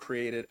whiteness is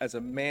created as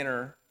a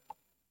manner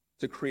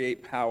to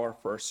create power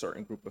for a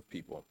certain group of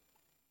people.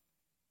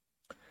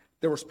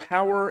 There was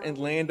power in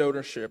land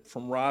ownership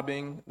from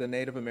robbing the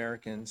Native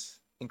Americans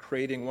and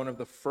creating one of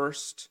the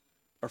first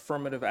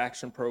affirmative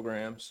action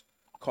programs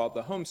called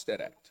the Homestead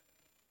Act.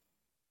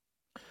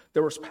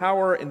 There was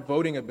power in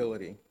voting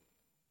ability.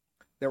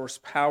 There was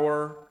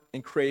power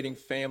in creating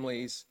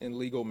families in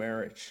legal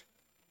marriage.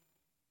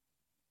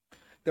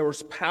 There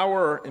was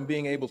power in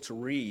being able to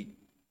read.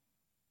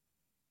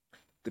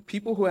 The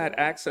people who had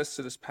access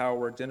to this power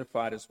were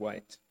identified as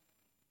white.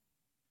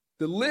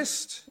 The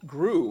list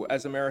grew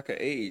as America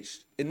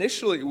aged.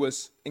 Initially, it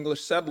was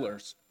English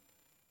settlers.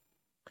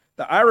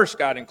 The Irish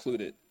got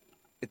included.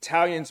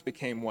 Italians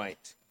became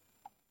white.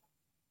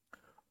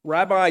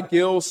 Rabbi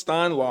Gil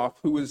Steinlauf,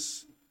 who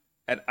was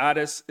at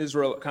Adas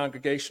Israel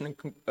Congregation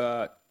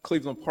in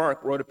Cleveland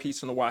Park, wrote a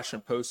piece in the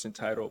Washington Post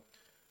entitled,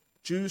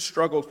 "Jews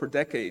struggled for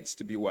decades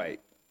to be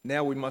white.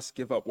 Now we must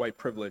give up white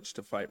privilege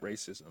to fight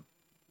racism."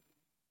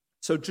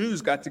 So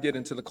Jews got to get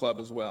into the club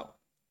as well.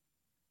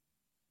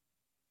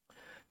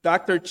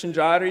 Dr.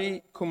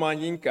 Chinjari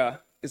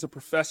Kumanyinka is a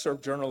professor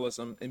of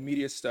journalism and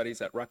media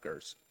studies at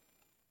Rutgers.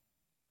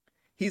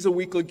 He's a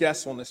weekly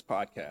guest on this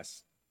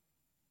podcast.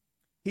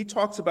 He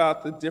talks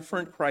about the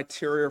different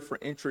criteria for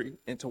entry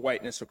into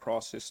whiteness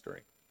across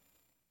history.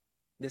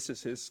 This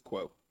is his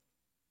quote.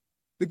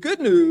 The good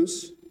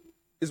news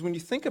is when you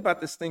think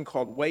about this thing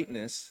called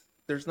whiteness,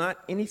 there's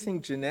not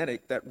anything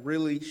genetic that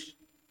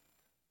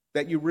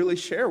you really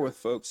share with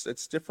folks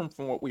that's different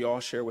from what we all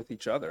share with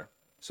each other.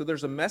 So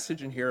there's a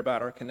message in here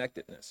about our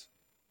connectedness.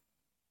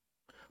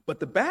 But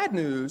the bad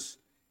news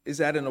is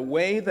that in a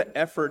way, the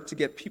effort to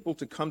get people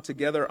to come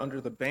together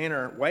under the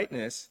banner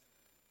whiteness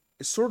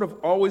has sort of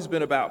always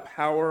been about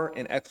power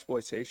and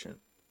exploitation.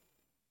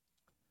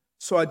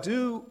 So I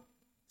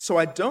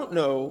don't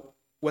know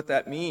what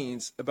that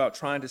means about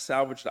trying to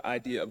salvage the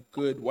idea of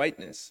good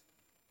whiteness.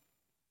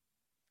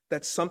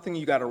 That's something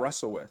you got to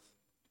wrestle with.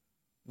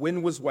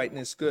 When was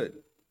whiteness good?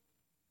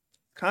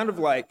 Kind of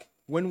like,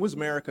 when was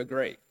America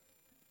great?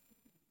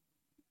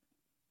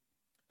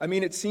 I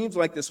mean, it seems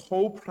like this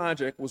whole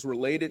project was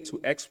related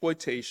to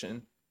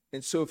exploitation,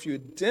 and so if you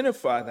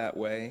identify that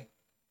way,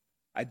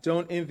 I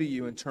don't envy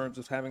you in terms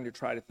of having to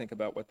try to think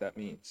about what that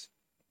means.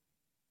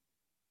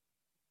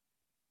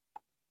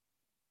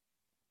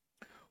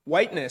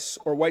 Whiteness,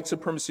 or white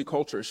supremacy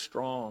culture, is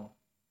strong.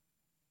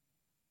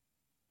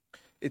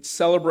 It's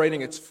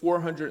celebrating its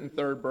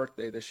 403rd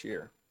birthday this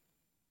year.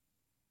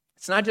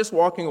 It's not just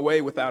walking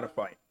away without a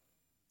fight.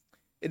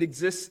 It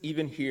exists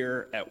even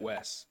here at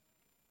Wes.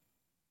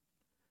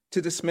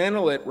 To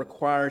dismantle it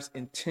requires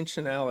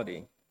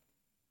intentionality.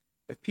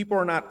 If people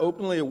are not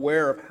openly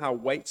aware of how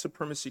white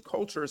supremacy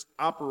culture is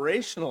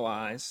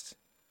operationalized,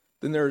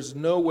 then there is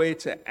no way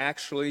to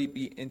actually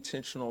be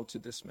intentional to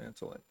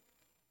dismantle it.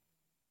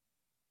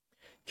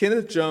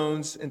 Kenneth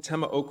Jones and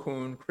Tema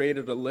Okun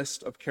created a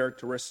list of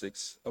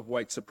characteristics of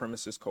white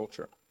supremacist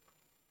culture.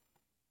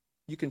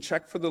 You can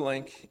check for the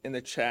link in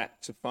the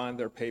chat to find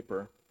their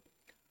paper.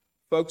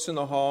 Folks in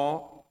the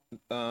hall,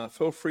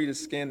 feel free to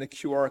scan the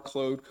QR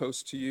code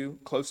close to you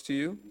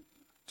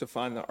to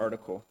find the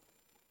article.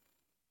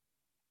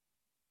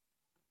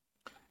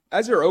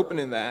 As you're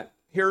opening that,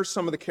 here are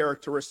some of the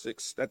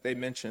characteristics that they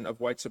mention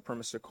of white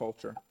supremacist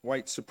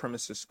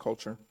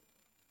culture.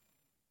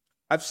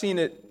 I've seen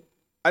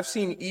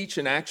each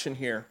in action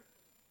here.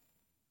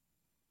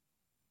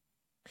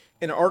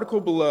 In the article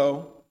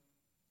below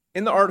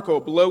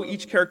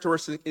each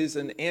characteristic is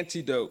an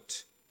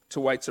antidote to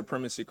white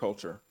supremacy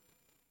culture.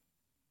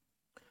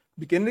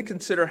 Begin to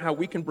consider how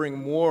we can bring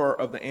more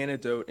of the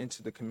antidote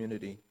into the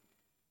community.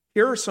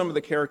 Here are some of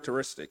the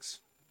characteristics.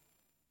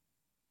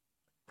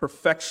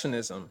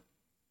 Perfectionism,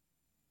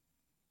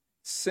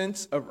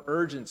 sense of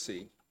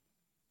urgency,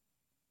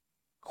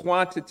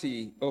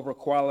 quantity over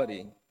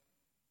quality,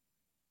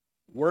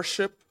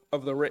 worship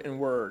of the written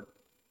word,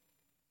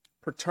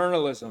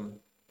 paternalism,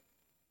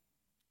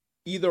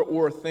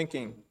 either-or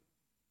thinking,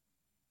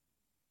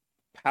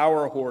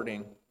 power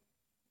hoarding,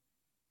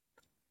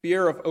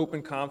 fear of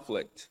open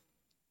conflict,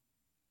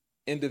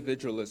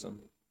 individualism.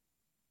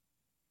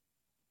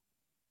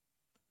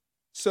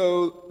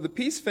 So the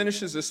piece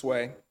finishes this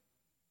way.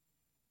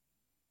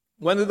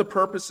 One of the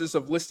purposes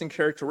of listing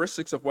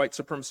characteristics of white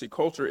supremacy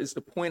culture is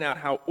to point out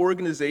how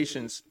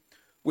organizations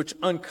which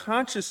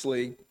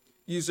unconsciously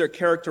use their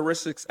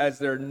characteristics as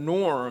their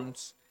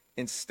norms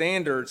and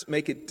standards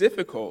make it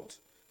difficult,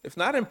 if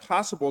not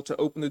impossible, to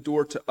open the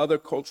door to other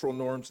cultural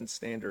norms and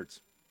standards.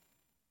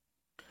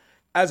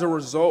 As a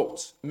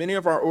result, many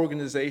of our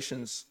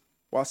organizations,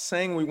 while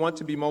saying we want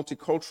to be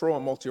multicultural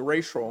and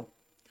multiracial,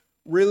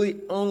 really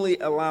only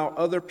allow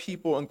other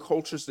people and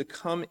cultures to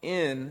come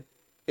in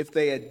if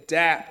they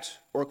adapt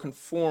or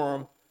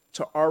conform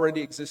to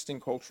already existing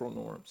cultural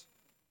norms.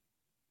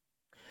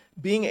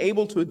 Being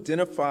able to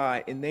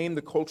identify and name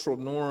the cultural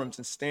norms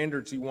and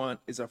standards you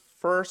want is a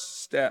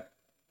first step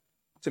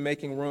to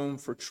making room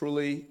for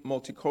truly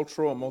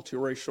multicultural and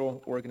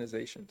multiracial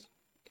organizations.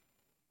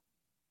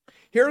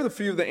 Here are the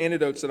few of the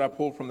anecdotes that I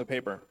pulled from the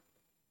paper.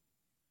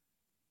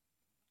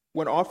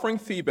 When offering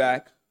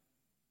feedback,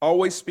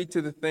 always speak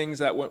to the things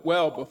that went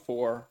well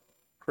before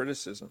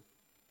criticism.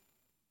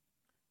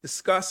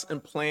 Discuss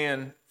and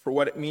plan for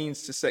what it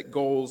means to set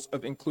goals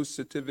of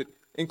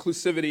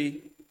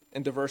inclusivity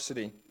and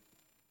diversity.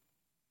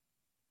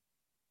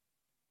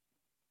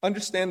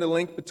 Understand the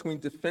link between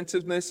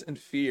defensiveness and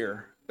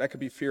fear. That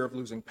could be fear of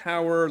losing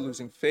power,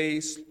 losing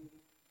face,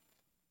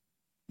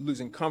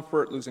 losing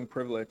comfort, losing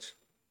privilege.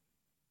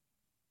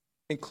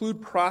 Include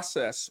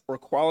process or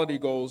quality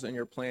goals in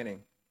your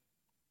planning.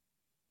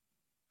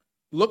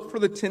 Look for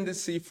the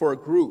tendency for a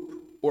group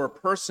or a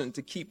person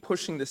to keep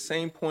pushing the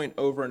same point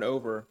over and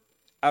over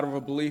out of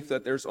a belief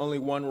that there's only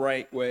one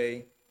right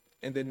way,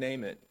 and then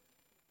name it.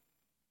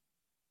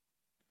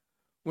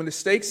 When the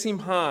stakes seem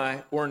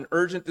high or an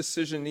urgent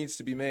decision needs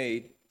to be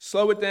made,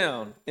 slow it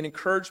down and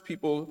encourage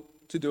people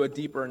to do a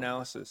deeper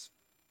analysis.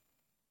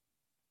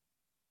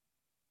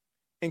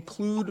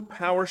 Include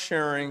power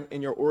sharing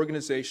in your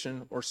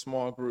organization or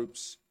small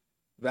groups'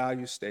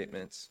 value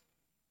statements.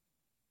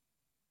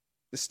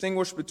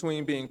 Distinguish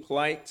between being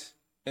polite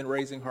and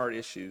raising hard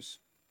issues.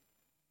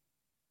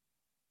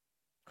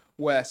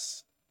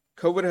 Wes,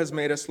 COVID has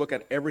made us look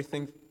at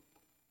everything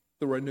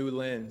through a new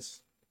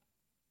lens.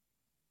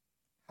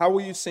 How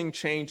will you sing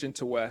change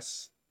into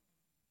Wes?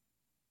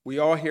 We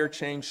all hear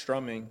change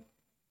strumming.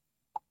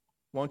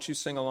 Won't you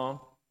sing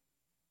along?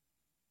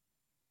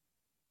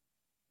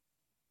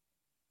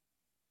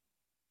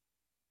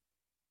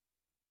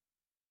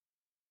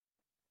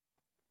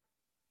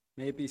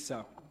 Maybe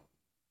so.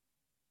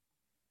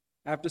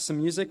 After some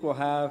music, we'll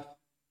have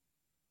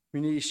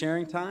community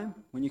sharing time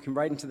when you can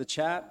write into the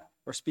chat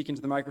or speak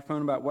into the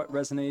microphone about what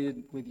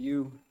resonated with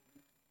you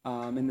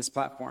in this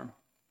platform.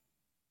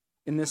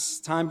 In this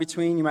time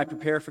between, you might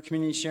prepare for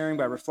community sharing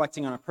by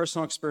reflecting on a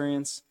personal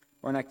experience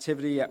or an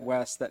activity at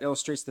West that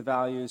illustrates the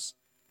values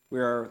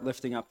we are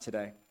lifting up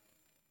today.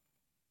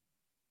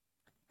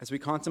 As we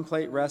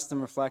contemplate, rest,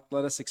 and reflect,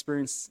 let us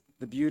experience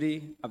the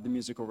beauty of the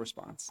musical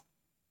response.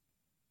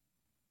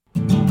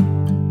 It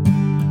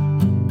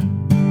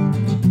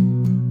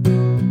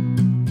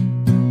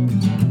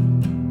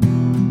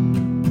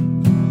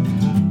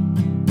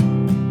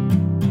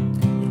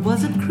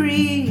was a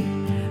creed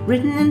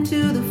written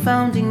into the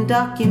founding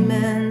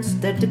documents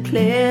that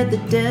declared the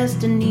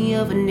destiny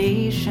of a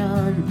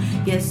nation.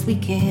 Yes, we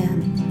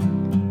can.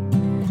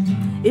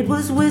 It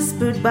was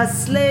whispered by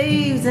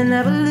slaves and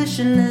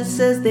abolitionists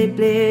as they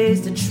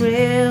blazed a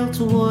trail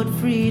toward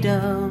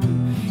freedom.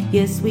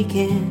 Yes, we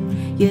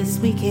can. Yes,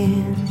 we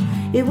can.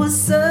 It was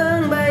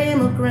sung by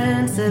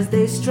immigrants as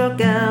they struck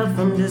out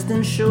from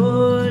distant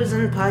shores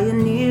and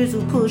pioneers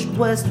who pushed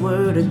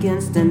westward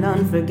against an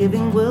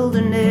unforgiving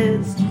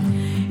wilderness.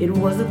 It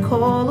was a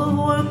call of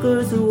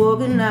workers who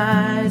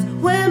organized,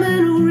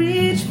 women who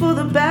reached for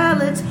the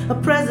ballots, a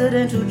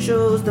president who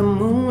chose the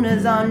moon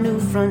as our new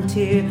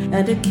frontier,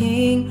 and a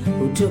king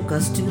who took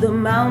us to the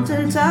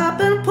mountaintop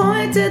and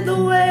pointed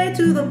the way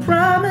to the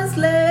promised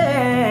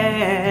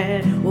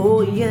land.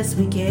 Oh, yes,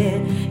 we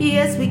can.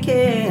 Yes, we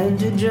can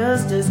do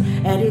justice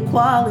and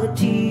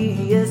equality.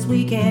 Yes,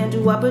 we can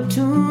do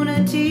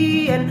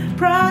opportunity and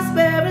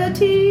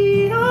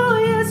prosperity. Oh,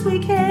 yes, we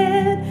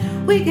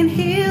can. We can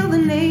heal the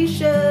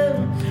nation.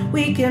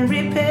 We can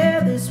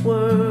repair this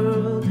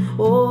world.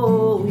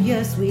 Oh,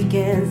 yes, we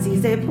can. Si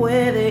se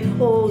puede.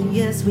 Oh,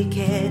 yes, we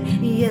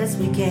can. Yes,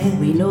 we can.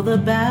 We know the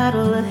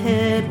battle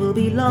ahead will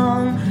be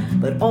long,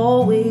 but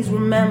always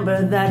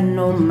remember that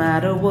no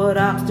matter what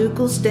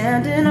obstacles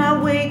stand in our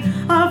way,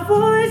 our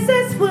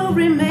voices will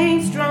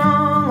remain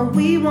strong.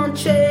 We want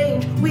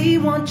change. We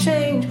want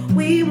change.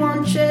 We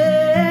want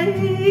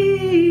change.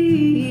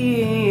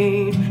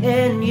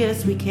 And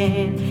yes, we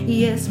can.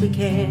 Yes, we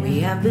can.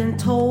 We have been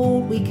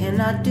told we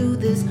cannot do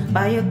this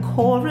by a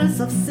chorus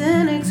of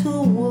cynics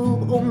who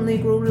will only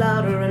grow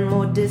louder and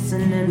more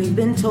dissonant. We've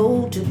been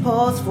told to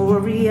pause for a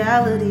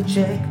reality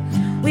check.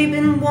 We've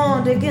been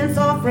warned against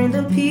offering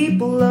the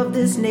people of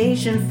this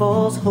nation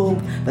false hope.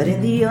 But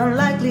in the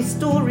unlikely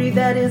story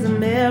that is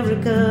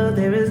America,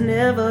 there has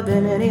never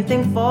been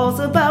anything false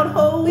about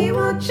hope. We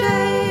want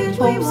change.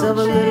 Hopes of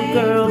a little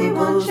girl who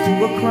goes to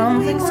a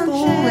crumbling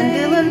school in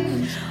Dillon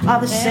are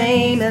the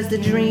same as the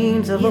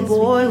dreams of a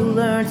boy who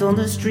learns on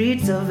the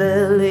streets of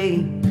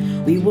LA.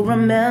 We will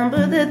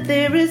remember that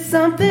there is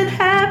something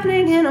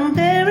happening in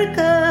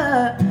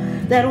America,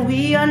 that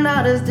we are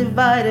not as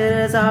divided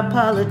as our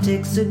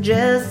politics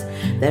suggest,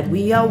 that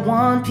we are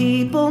one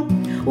people,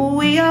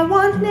 we are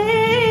one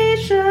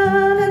nation,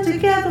 and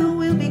together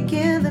we'll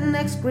begin the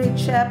next great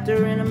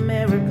chapter in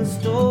America's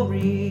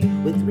story,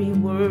 with 3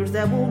 words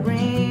that will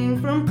ring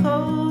from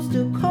coast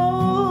to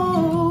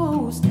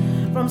coast,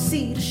 from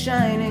sea to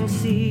shining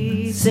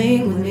sea.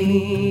 Sing with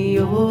me,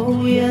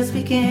 oh yes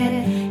we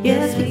can,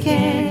 yes we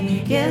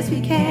can, yes we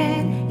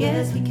can,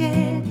 yes we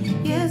can,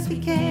 yes we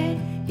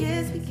can,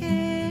 yes we can, yes we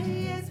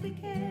can,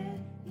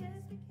 yes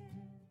we can.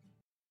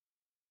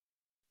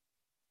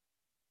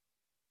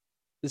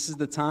 This is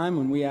the time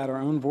when we add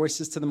our own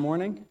voices to the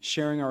morning,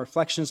 sharing our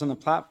reflections on the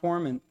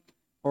platform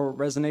or what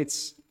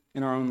resonates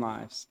in our own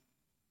lives.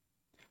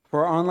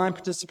 For our online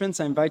participants,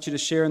 I invite you to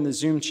share in the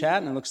Zoom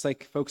chat, and it looks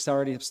like folks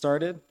already have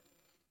started.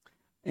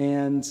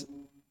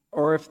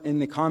 Or if in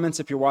the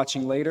comments if you're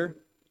watching later.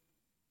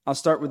 I'll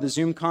start with the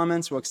Zoom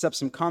comments. We'll accept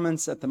some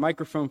comments at the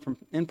microphone from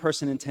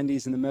in-person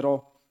attendees in the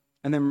middle,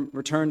 and then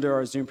return to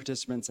our Zoom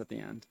participants at the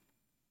end.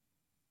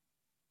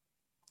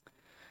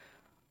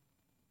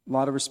 A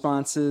lot of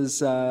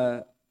responses.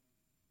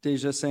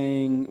 Deja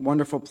saying,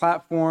 wonderful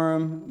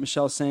platform.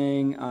 Michelle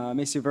saying,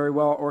 Maceo, very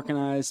well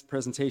organized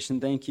presentation,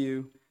 thank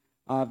you.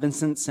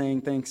 Vincent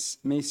saying, thanks,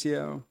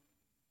 Maceo.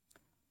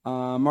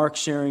 Mark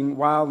sharing,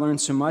 wow, learned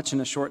so much in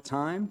a short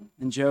time.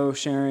 And Joe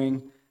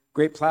sharing,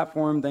 great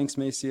platform, thanks,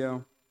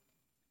 Maceo.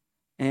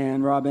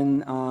 And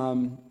Robin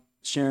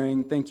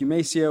sharing, thank you,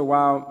 Maceo.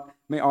 Wow,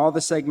 may all the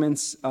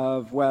segments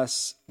of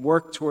Wes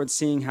work towards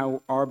seeing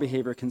how our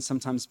behavior can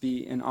sometimes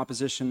be in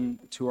opposition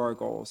to our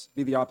goals,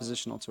 be the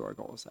oppositional to our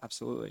goals,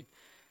 absolutely.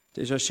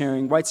 Deja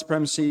sharing, white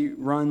supremacy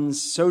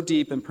runs so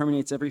deep and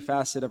permeates every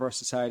facet of our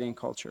society and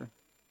culture.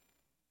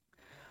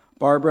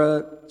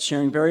 Barbara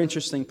sharing, very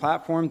interesting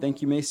platform.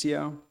 Thank you,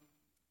 Maceo.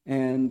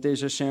 And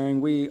Deja sharing,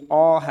 we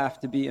all have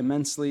to be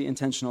immensely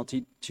intentional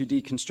to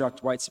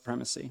deconstruct white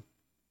supremacy.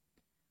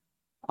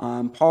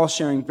 Paul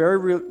sharing very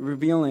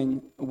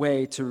revealing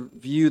way to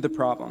view the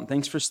problem.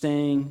 Thanks for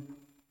staying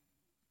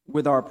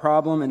with our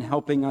problem and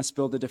helping us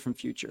build a different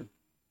future.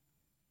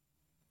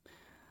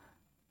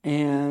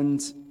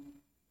 And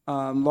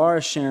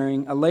Laura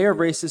sharing, a layer of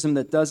racism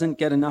that doesn't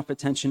get enough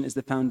attention is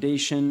the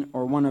foundation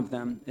or one of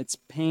them. It's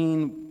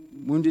pain,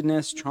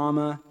 woundedness,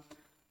 trauma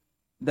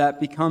that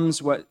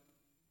becomes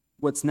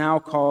what's now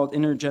called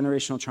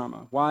intergenerational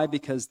trauma. Why?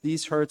 Because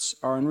these hurts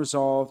are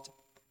unresolved.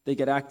 They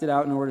get acted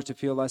out in order to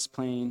feel less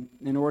pain,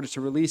 in order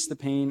to release the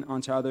pain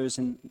onto others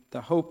in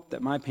the hope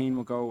that my pain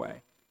will go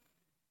away.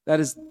 That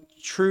is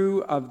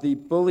true of the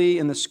bully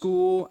in the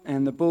school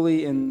and the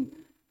bully in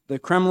the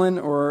Kremlin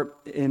or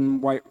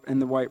in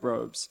the white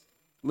robes.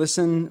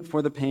 Listen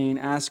for the pain.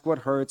 Ask what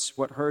hurts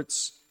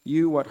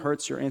you, what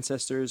hurts your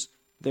ancestors.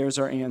 There's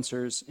our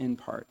answers in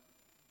part.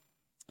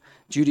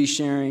 Judy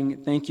sharing,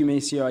 thank you,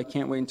 Maceo. I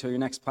can't wait until your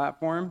next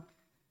platform.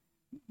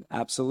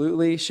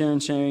 Absolutely. Sharon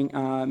sharing,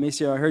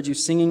 Maceo, I heard you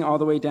singing all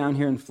the way down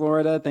here in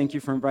Florida. Thank you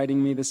for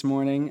inviting me this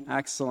morning.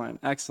 Excellent,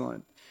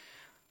 excellent.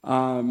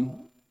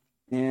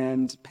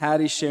 And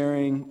Patty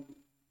sharing,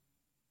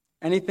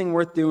 anything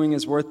worth doing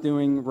is worth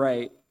doing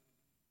right.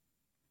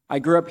 I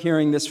grew up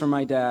hearing this from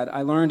my dad.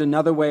 I learned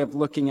another way of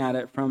looking at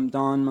it from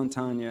Don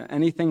Montagna.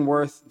 Anything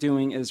worth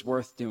doing is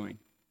worth doing.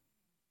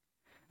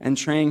 And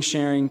Trang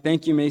sharing,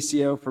 thank you,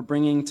 Maceo, for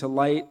bringing to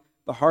light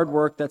the hard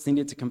work that's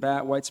needed to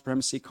combat white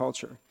supremacy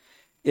culture.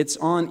 It's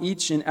on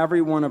each and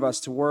every one of us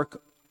to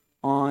work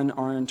on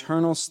our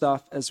internal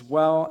stuff as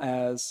well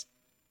as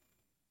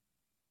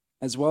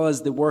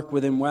the work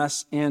within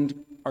Wes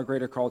and our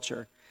greater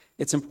culture.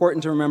 It's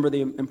important to remember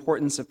the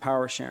importance of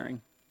power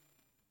sharing.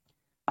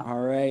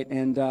 All right,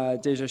 and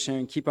Deja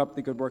sharing, keep up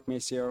the good work,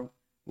 Maceo.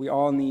 We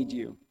all need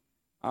you.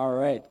 All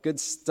right, good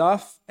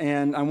stuff.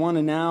 And I want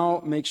to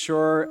now make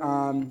sure,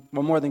 well,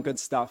 more than good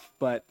stuff,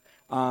 but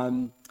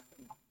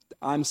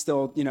I'm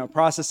still,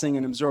 processing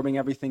and absorbing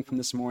everything from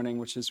this morning,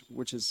 which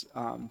has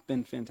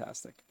been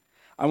fantastic.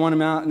 I want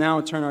to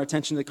now turn our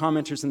attention to the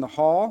commenters in the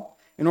hall.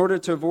 In order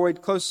to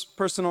avoid close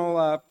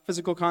personal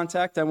physical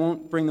contact, I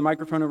won't bring the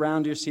microphone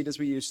around your seat as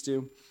we used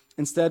to.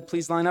 Instead,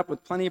 please line up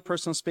with plenty of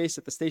personal space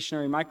at the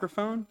stationary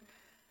microphone.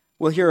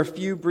 We'll hear a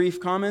few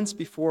brief comments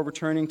before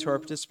returning to our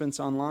participants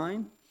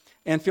online.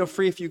 And feel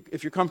free,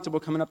 if you're comfortable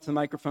coming up to the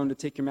microphone, to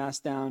take your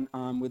mask down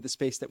with the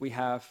space that we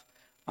have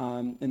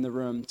in the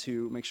room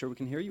to make sure we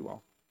can hear you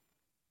all.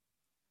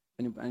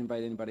 I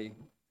invite anybody to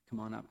come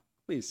on up.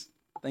 Please.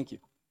 Thank you.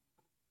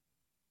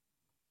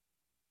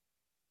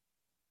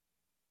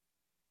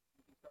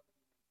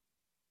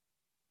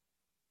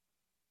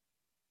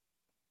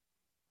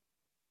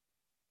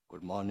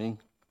 Good morning.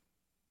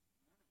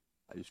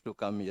 I used to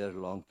come here a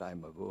long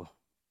time ago.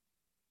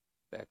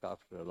 Back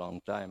after a long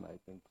time, I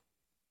think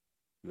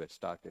you had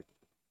started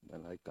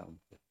when I come.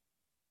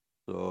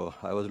 So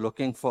I was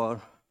looking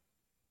for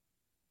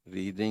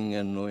reading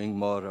and knowing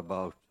more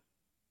about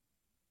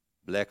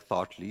Black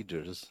thought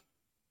leaders,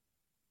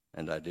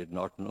 and I did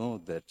not know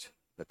that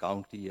the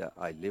county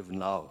I live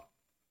now,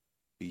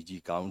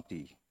 PG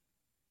County,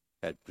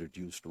 had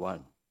produced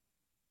one,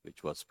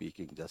 which was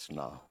speaking just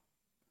now.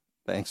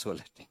 Thanks for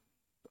letting.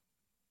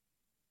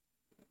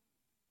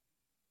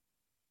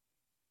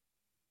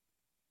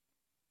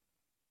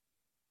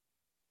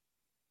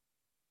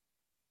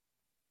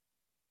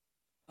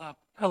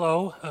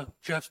 Hello,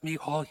 Jeff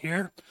Meehall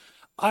here.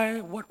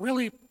 What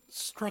really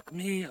struck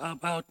me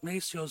about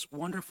Maceo's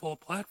wonderful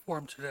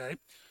platform today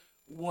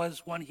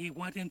was when he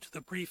went into the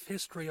brief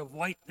history of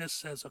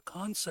whiteness as a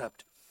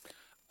concept.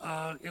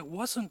 It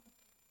wasn't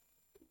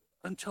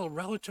until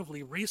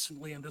relatively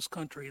recently in this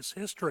country's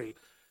history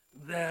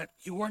that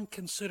you weren't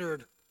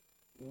considered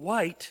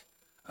white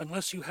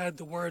unless you had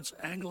the words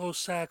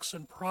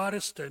Anglo-Saxon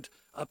Protestant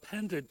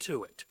appended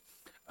to it.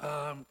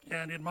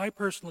 And in my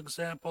personal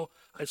example,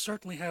 I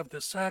certainly have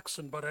the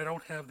Saxon, but I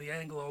don't have the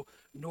Anglo,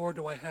 nor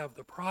do I have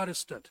the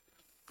Protestant.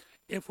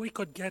 If we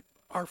could get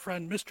our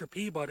friend Mr.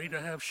 Peabody to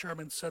have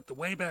Sherman set the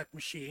Wayback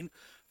Machine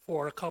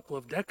for a couple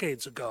of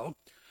decades ago,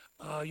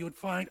 you would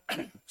find,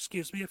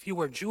 if you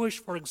were Jewish,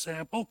 for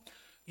example,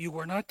 you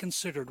were not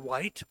considered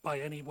white by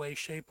any way,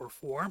 shape, or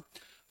form.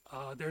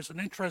 There's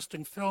an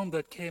interesting film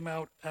that came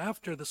out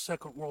after the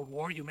Second World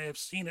War. You may have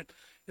seen it.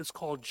 It's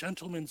called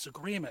Gentleman's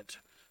Agreement,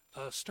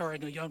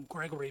 starring a young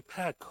Gregory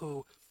Peck,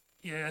 who,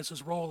 as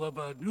his role of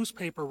a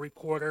newspaper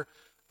reporter,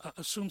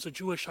 assumes a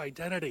Jewish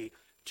identity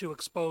to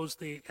expose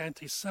the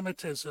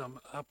anti-Semitism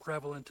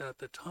prevalent at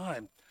the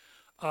time.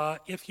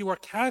 If you were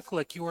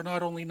Catholic, you were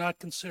not only not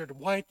considered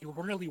white, you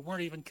really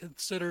weren't even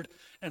considered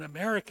an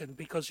American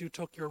because you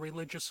took your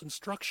religious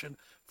instruction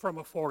from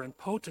a foreign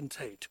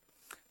potentate.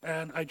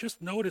 And I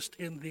just noticed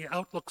in the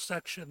Outlook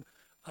section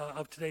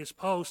of today's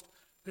Post,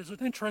 there's an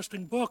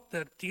interesting book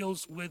that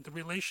deals with the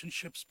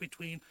relationships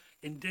between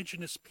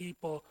indigenous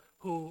people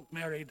who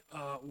married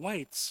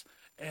whites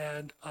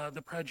and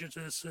the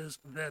prejudices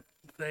that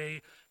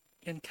they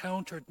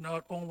encountered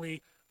not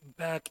only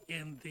back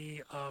in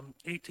the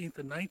 18th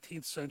and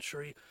 19th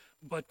century,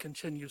 but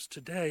continues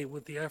today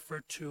with the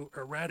effort to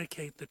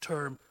eradicate the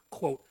term,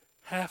 quote,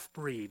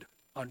 half-breed,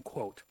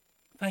 unquote.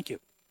 Thank you.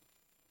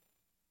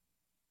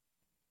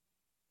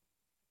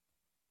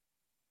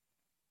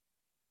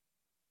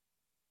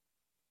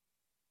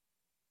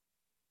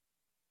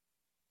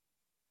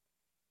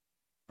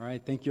 All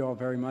right, thank you all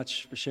very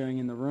much for sharing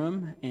in the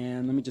room.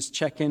 And let me just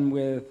check in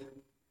with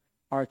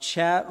our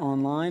chat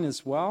online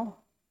as well.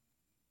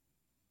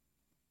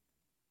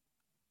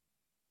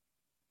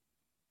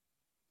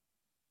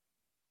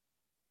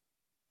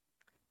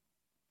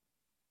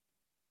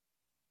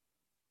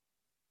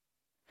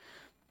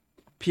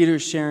 Peter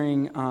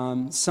sharing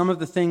some of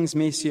the things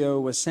Maceo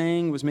was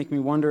saying was making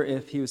me wonder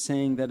if he was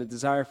saying that a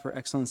desire for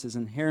excellence is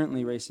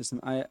inherently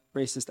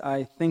racist.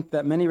 I think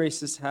that many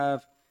racists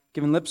have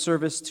given lip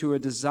service to a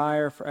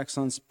desire for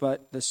excellence,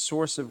 but the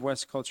source of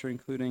West culture,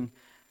 including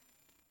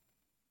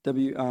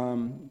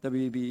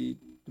W.E.B.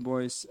 Du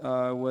Bois,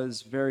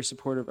 was very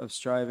supportive of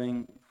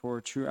striving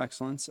for true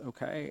excellence.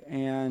 Okay.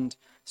 And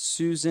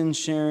Susan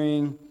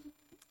sharing,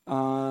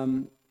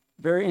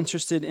 very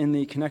interested in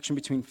the connection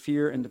between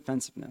fear and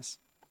defensiveness.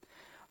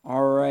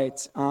 All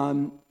right.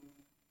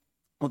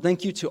 Well,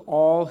 thank you to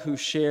all who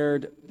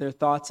shared their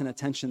thoughts and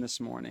attention this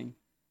morning.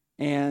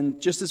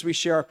 And just as we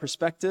share our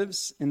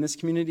perspectives in this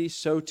community,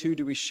 so too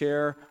do we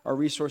share our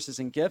resources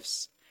and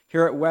gifts.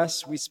 Here at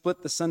West, we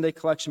split the Sunday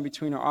collection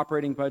between our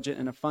operating budget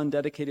and a fund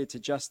dedicated to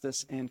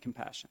justice and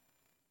compassion.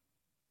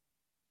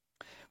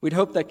 We'd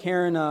hoped that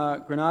Karen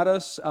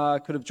Granados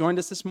could have joined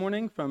us this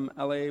morning from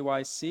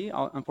LAYC.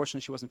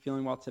 Unfortunately, she wasn't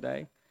feeling well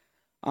today.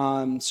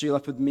 So you're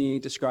left with me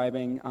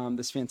describing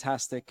this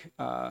fantastic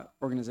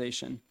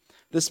organization.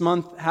 This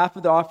month, half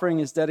of the offering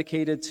is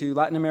dedicated to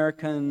Latin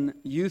American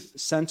Youth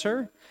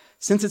Center.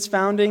 Since its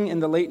founding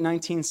in the late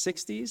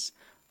 1960s,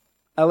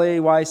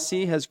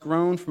 LAYC has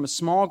grown from a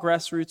small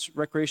grassroots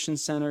recreation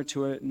center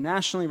to a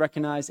nationally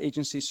recognized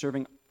agency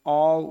serving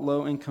all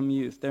low-income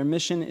youth. Their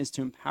mission is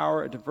to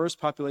empower a diverse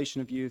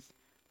population of youth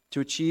to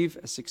achieve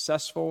a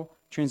successful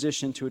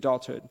transition to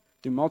adulthood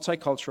through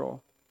multicultural,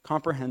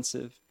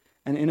 comprehensive,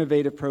 and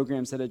innovative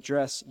programs that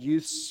address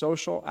youth's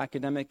social,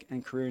 academic,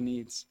 and career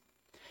needs.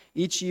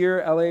 Each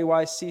year,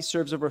 LAYC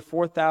serves over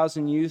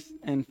 4,000 youth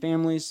and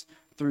families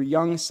through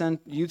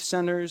youth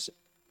centers,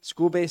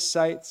 school-based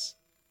sites,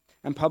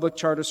 and public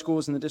charter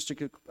schools in the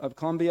District of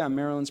Columbia and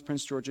Maryland's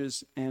Prince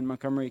George's and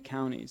Montgomery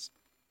counties.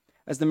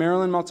 As the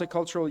Maryland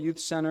Multicultural Youth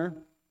Center,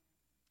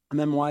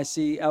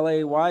 MMYC,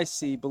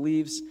 LAYC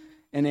believes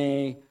in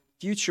a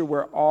future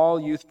where all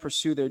youth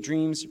pursue their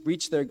dreams,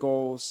 reach their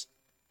goals,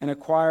 and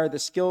acquire the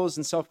skills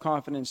and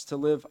self-confidence to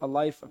live a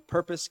life of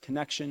purpose,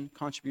 connection,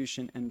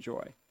 contribution, and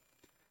joy.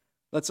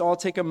 Let's all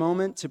take a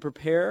moment to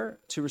prepare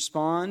to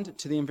respond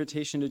to the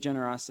invitation to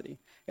generosity.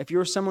 If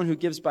you're someone who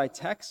gives by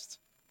text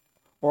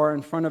or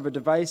in front of a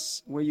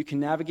device where you can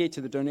navigate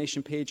to the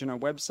donation page on our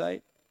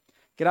website,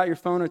 get out your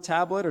phone or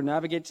tablet or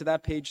navigate to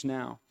that page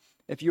now.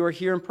 If you are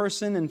here in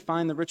person and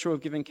find the ritual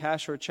of giving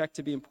cash or a check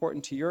to be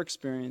important to your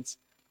experience,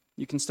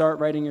 you can start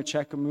writing your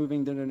check or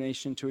moving the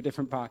donation to a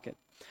different pocket.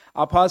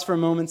 I'll pause for a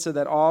moment so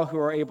that all who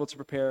are able to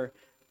prepare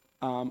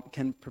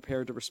can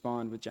prepare to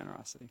respond with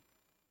generosity.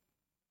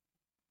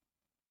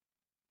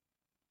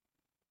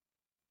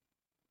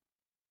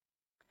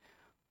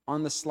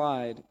 On the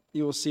slide,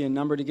 you will see a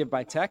number to give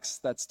by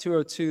text. That's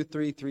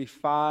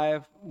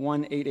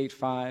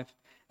 202-335-1885.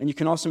 And you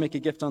can also make a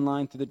gift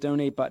online through the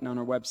donate button on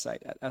our website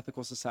at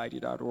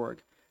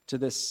ethicalsociety.org to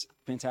this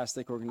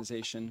fantastic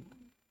organization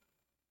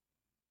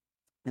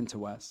and to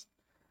Wes.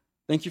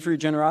 Thank you for your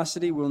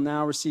generosity. We'll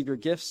now receive your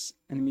gifts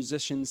and the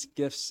musicians'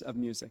 gifts of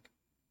music.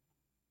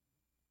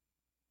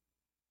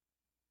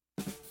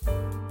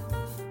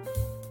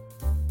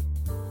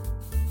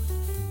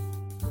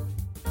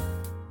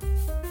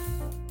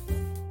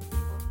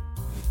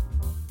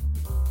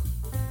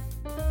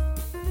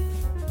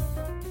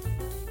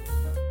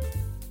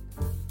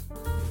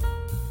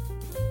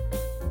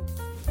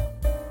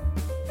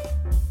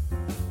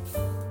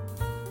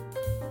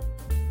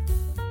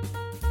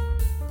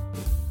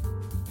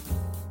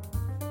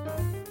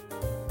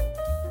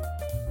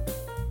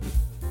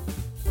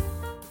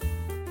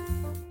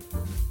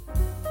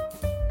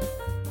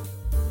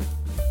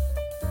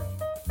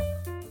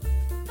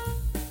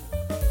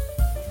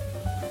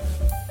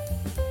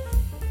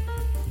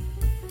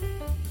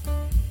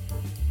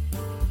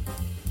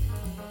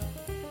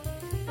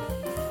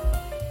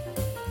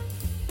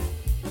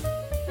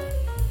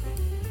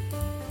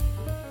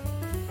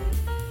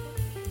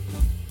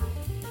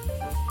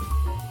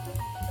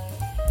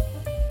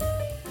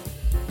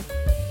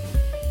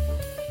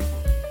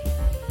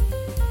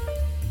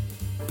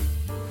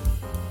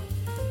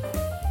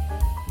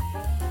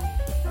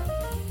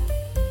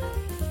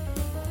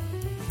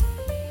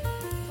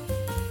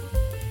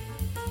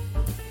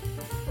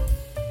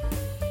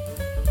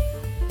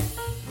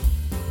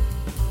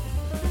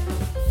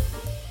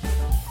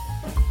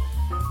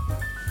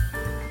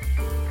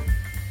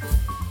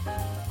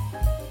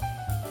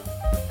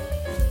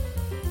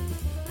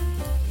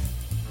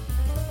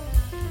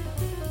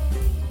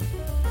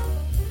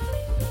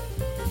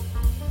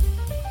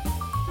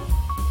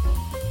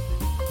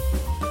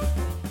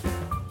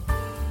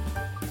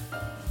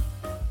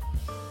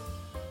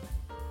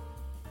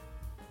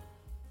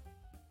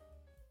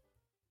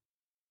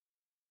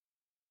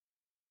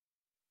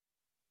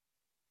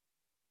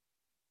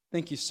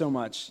 Thank you so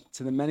much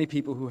to the many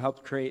people who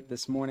helped create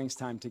this morning's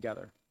time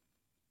together.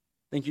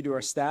 Thank you to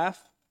our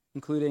staff,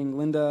 including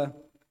Linda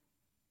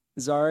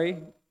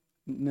Zari,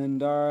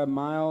 Nandara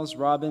Miles,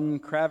 Robin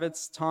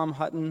Kravitz, Tom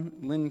Hutton,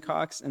 Lynn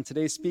Cox, and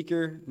today's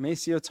speaker,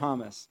 Maceo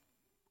Thomas.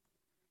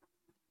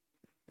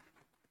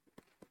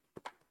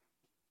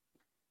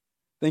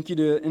 Thank you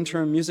to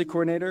interim music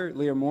coordinator,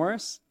 Leah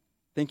Morris.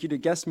 Thank you to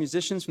guest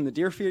musicians from the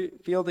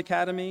Deerfield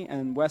Academy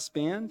and West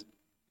Band.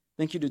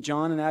 Thank you to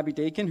John and Abby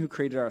Dakin, who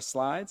created our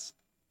slides.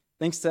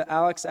 Thanks to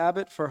Alex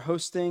Abbott for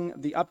hosting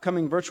the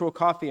upcoming virtual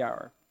coffee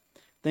hour.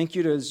 Thank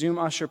you to Zoom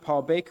usher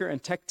Paul Baker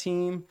and tech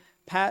team,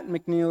 Pat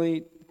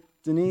McNeely,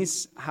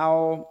 Denise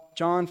Howell,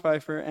 John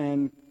Pfeiffer,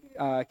 and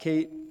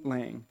Kate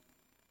Lang.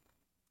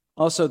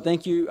 Also,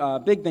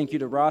 big thank you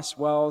to Ross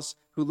Wells,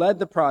 who led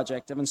the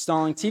project of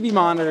installing TV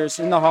monitors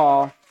in the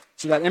hall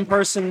so that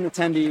in-person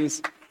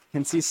attendees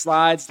can see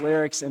slides,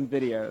 lyrics, and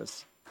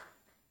videos.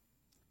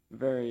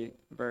 Very,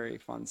 very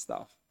fun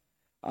stuff.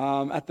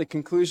 At the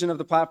conclusion of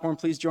the platform,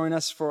 please join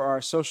us for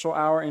our social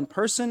hour in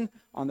person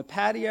on the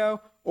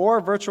patio or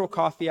virtual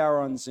coffee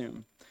hour on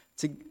Zoom.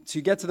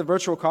 To get to the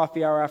virtual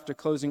coffee hour after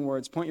closing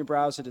words, point your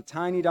browser to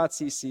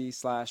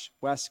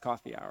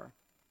tiny.cc/westcoffeehour.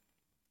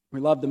 We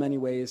love the many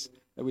ways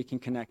that we can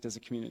connect as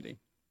a community.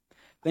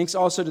 Thanks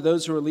also to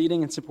those who are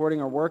leading and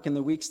supporting our work in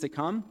the weeks to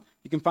come.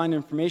 You can find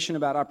information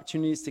about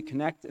opportunities to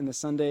connect in the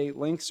Sunday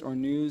links or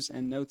news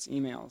and notes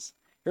emails.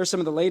 Here are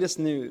some of the latest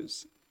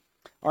news.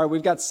 All right,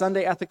 we've got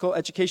Sunday Ethical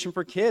Education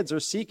for Kids,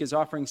 or SEEK, is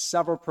offering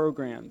several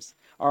programs.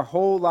 Our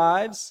Whole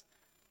Lives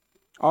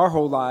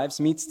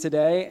meets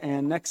today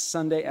and next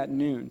Sunday at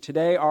noon.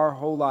 Today, Our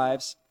Whole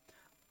Lives,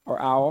 or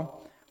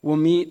OWL, will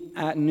meet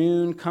at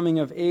noon. Coming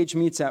of Age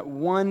meets at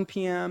 1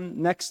 p.m.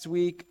 Next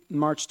week,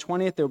 March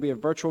 20th, there will be a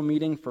virtual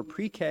meeting for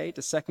pre-K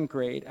to second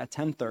grade at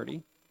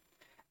 10:30,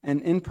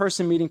 an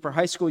in-person meeting for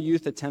high school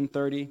youth at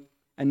 10:30,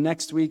 and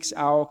next week's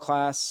OWL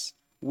class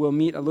will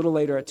meet a little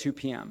later at 2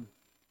 p.m.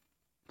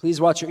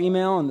 Please watch your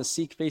email and the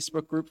SEEK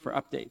Facebook group for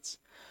updates.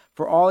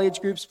 For all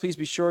age groups, please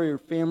be sure your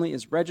family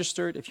is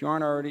registered. If you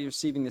aren't already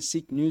receiving the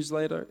SEEK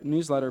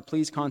newsletter,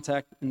 please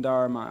contact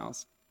Indara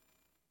Miles.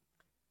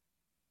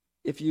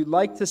 If you'd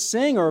like to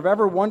sing or have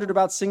ever wondered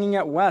about singing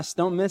at West,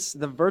 don't miss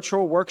the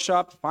virtual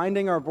workshop,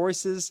 Finding Our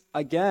Voices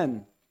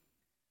Again,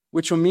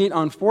 which will meet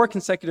on 4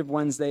 consecutive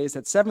Wednesdays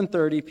at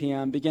 7:30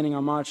 p.m. beginning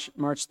on March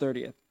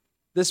 30th.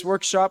 This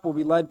workshop will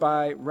be led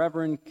by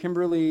Reverend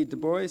Kimberly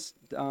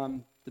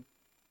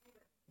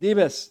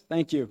Debus,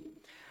 thank you,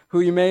 who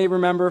you may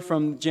remember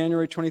from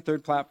January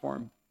 23rd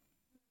platform.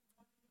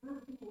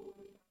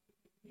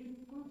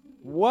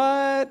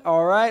 What?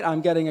 All right,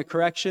 I'm getting a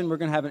correction. We're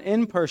going to have an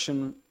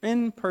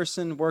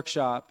in-person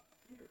workshop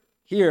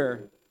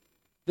here.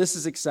 This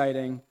is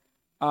exciting.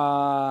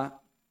 On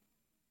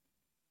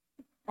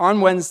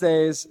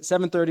Wednesdays,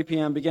 7:30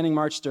 p.m., beginning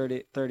March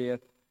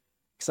 30th.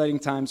 Exciting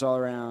times all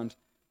around.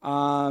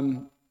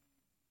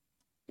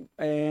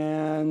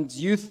 And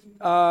youth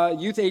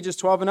ages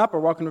 12 and up are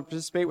welcome to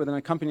participate with an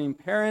accompanying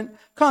parent.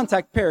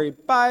 Contact Perry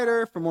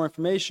Bider for more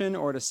information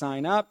or to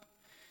sign up.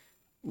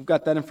 We've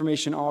got that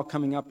information all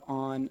coming up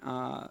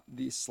on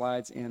these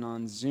slides and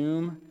on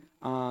Zoom.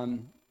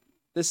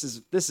 This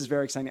is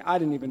very exciting. I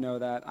didn't even know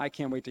that. I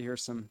can't wait to hear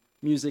some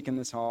music in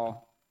this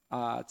hall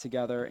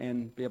together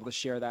and be able to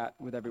share that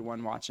with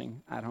everyone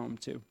watching at home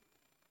too,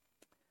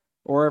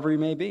 or wherever you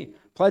may be.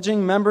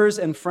 Pledging members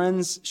and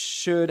friends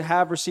should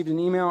have received an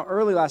email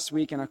early last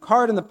week and a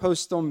card in the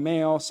postal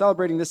mail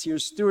celebrating this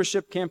year's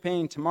stewardship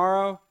campaign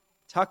tomorrow,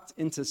 Tucked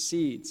into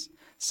Seeds.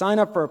 Sign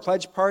up for a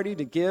pledge party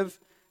to give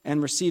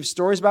and receive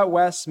stories about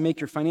West. Make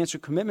your financial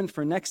commitment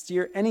for next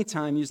year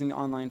anytime using the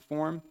online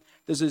form.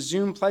 There's a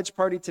Zoom pledge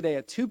party today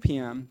at 2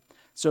 p.m.,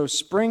 so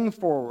spring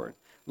forward.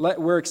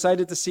 We're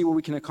excited to see what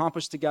we can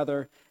accomplish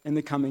together in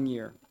the coming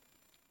year.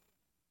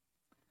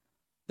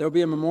 There will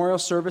be a memorial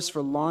service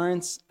for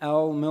Lawrence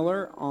L.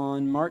 Miller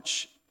on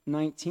March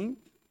 19th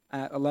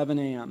at 11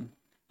 a.m.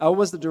 L.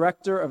 was the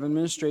Director of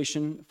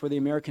Administration for the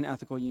American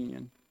Ethical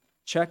Union.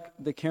 Check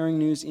the Caring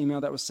News email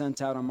that was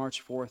sent out on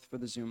March 4th for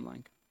the Zoom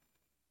link.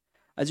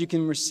 As you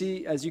can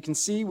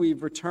see,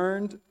 we've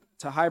returned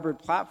to hybrid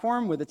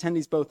platform with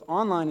attendees both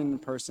online and in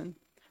person.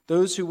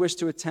 Those who wish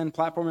to attend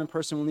platform in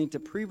person will need to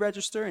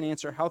pre-register and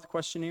answer a health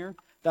questionnaire.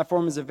 That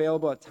form is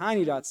available at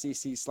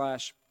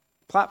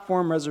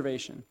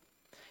tiny.cc/platform-reservation.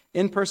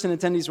 In-person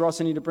attendees will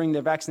also need to bring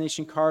their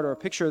vaccination card or a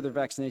picture of their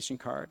vaccination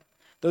card.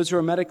 Those who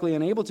are medically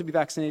unable to be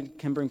vaccinated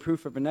can bring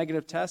proof of a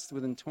negative test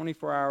within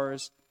 24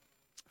 hours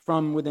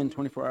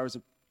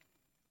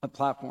of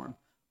platform.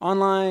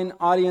 Online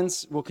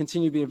audience will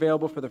continue to be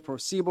available for the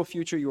foreseeable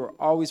future. You are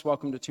always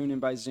welcome to tune in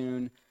by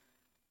Zoom.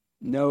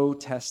 No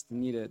test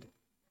needed.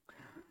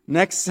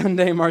 Next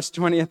Sunday, March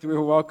 20th, we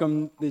will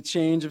welcome the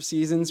change of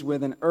seasons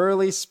with an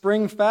early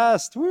spring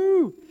fest.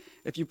 Woo!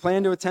 If you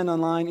plan to attend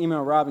online,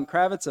 email Robin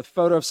Kravitz a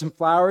photo of some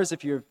flowers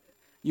if you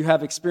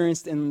have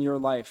experienced in your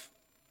life.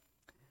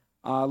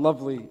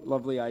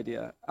 Lovely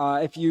idea.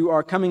 If you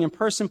are coming in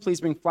person,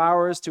 please bring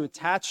flowers to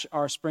attach to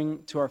our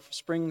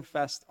Spring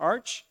Fest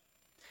arch.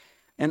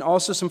 and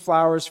also some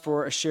flowers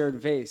for a shared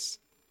vase.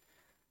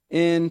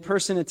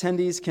 In-person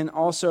attendees can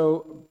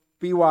also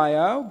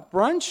BYO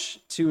brunch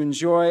to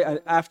enjoy an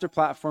after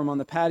platform on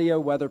the patio,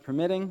 weather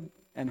permitting.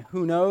 And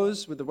who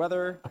knows with the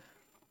weather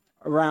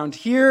around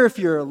here if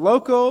you're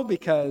local,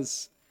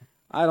 because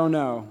I don't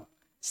know.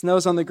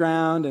 Snow's on the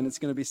ground and it's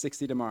going to be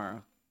 60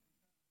 tomorrow.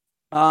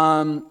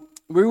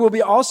 We will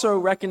be also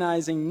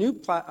recognizing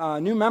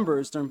new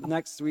members during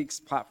next week's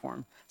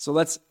platform. So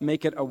let's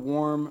make it a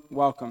warm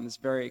welcome. It's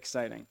very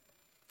exciting.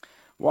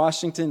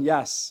 Washington,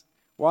 yes.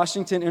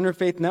 Washington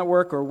Interfaith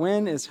Network, or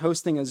WIN, is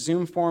hosting a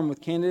Zoom forum with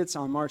candidates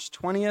on March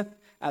 20th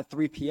at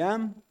 3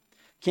 p.m.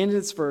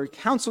 Candidates for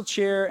council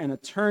chair and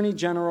attorney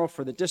general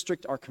for the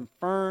district are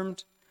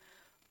confirmed.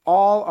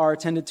 All are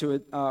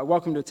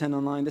welcome to attend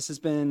online. This has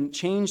been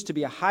changed to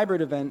be a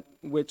hybrid event,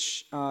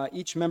 which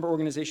each member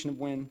organization of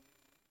WIN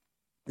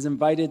is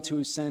invited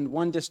to send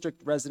one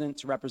district resident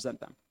to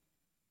represent them.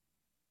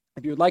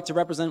 If you would like to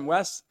represent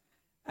Wes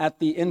at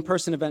the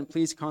in-person event,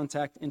 please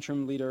contact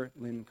interim leader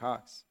Lynn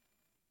Cox.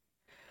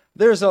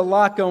 There's a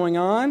lot going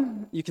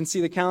on. You can see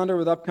the calendar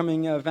with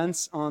upcoming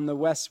events on the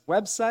Wes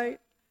website.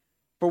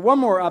 For one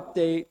more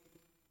update,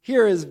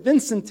 here is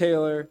Vincent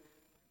Tyler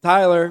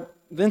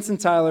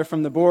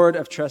from the Board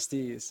of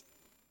Trustees.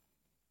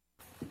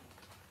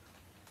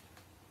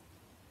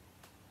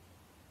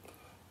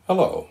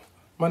 Hello,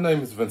 my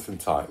name is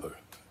Vincent Tyler,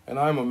 and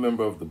I'm a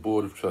member of the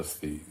Board of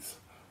Trustees.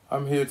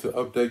 I'm here to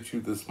update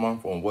you this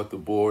month on what the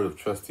Board of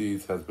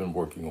Trustees has been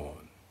working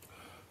on.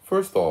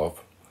 First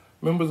off,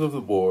 members of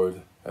the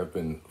board have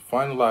been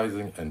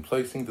finalizing and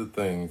placing the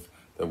things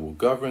that will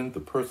govern the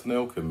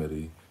Personnel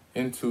Committee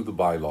into the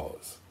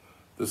bylaws.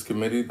 This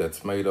committee,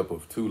 that's made up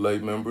of 2 lay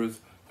members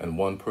and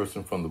 1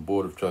 person from the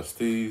Board of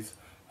Trustees,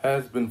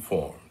 has been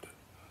formed.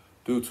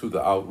 Due to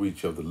the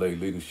outreach of the Lay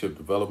Leadership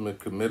Development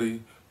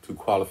Committee to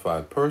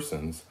qualified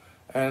persons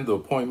and the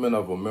appointment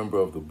of a member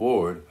of the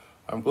board,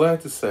 I'm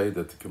glad to say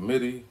that the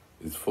committee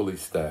is fully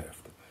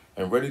staffed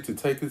and ready to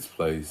take its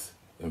place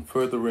in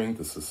furthering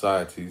the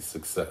society's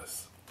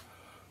success.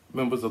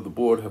 Members of the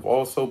board have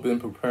also been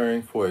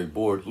preparing for a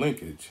board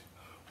linkage,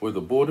 where the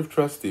Board of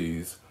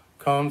Trustees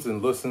comes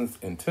and listens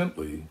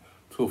intently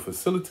to a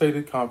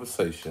facilitated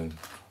conversation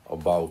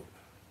about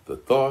the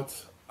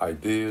thoughts,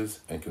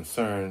 ideas, and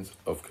concerns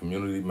of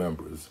community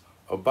members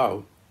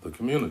about the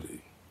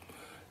community.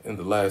 In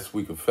the last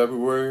week of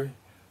February,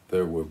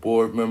 there were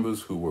board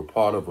members who were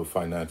part of a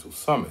financial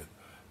summit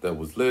that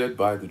was led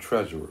by the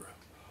treasurer.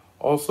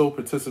 Also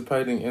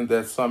participating in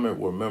that summit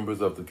were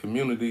members of the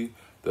community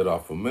that are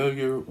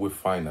familiar with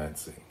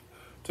financing.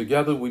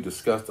 Together, we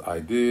discussed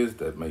ideas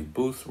that may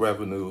boost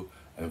revenue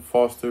and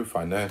foster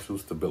financial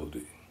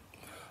stability.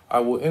 I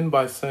will end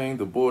by saying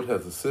the board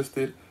has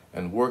assisted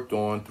and worked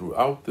on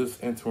throughout this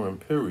interim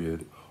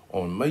period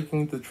on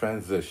making the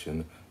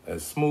transition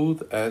as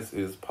smooth as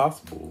is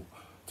possible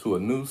to a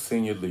new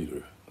senior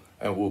leader,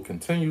 and will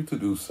continue to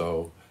do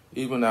so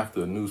even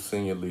after a new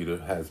senior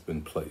leader has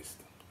been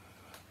placed.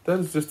 That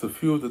is just a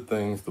few of the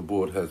things the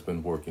board has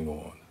been working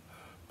on.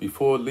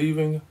 Before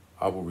leaving,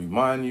 I will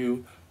remind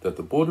you that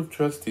the Board of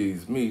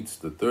Trustees meets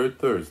the 3rd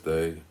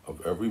Thursday of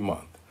every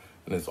month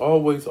and is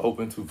always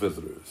open to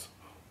visitors.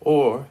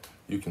 Or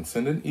you can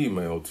send an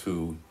email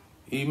to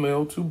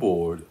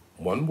emailtoboard,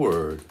 one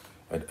word,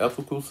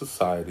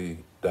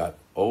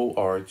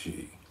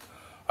 @ethicalsociety.org.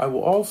 I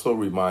will also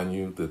remind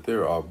you that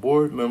there are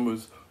board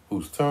members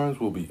whose terms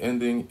will be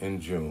ending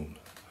in June.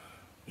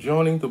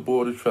 Joining the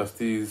Board of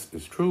Trustees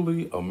is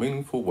truly a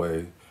meaningful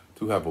way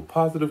to have a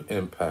positive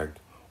impact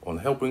on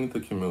helping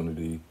the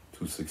community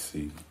to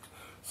succeed.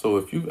 So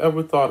if you've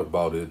ever thought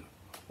about it,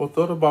 or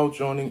thought about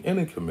joining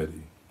any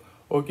committee,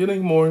 or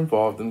getting more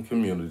involved in the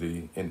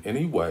community in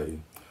any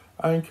way,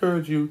 I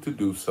encourage you to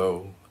do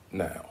so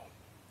now.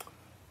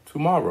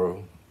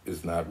 Tomorrow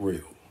is not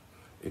real.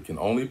 It can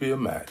only be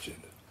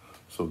imagined.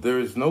 So there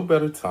is no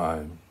better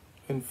time,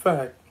 in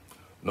fact,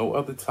 no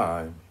other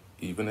time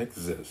even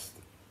exists,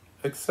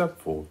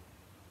 except for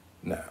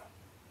now.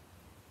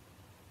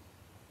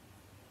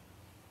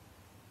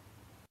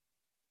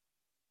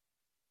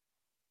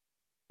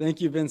 Thank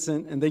you,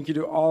 Vincent, and thank you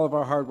to all of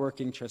our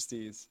hardworking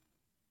trustees.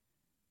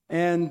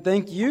 And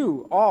thank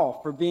you all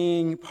for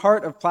being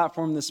part of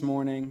Platform this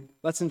morning.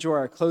 Let's enjoy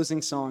our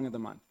closing song of the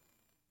month.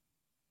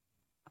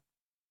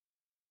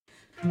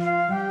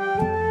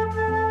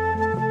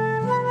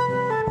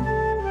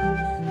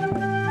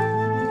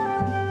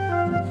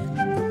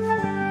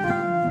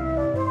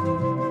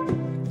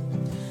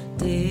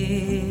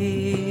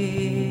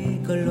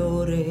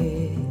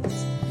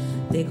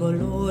 De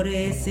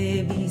colores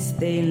se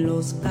visten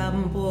los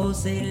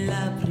campos en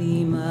la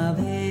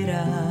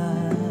primavera.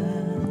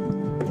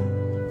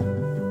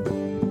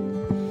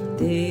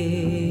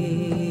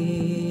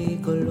 De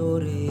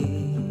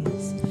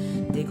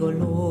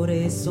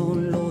colores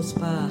son los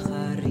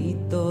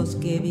pajaritos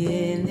que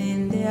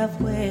vienen de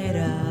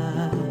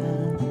afuera.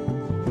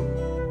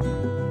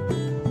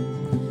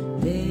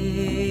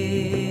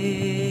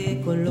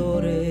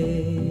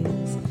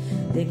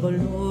 De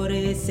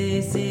colores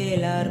es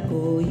el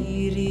arco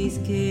iris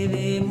que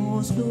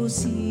vemos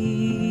lucir.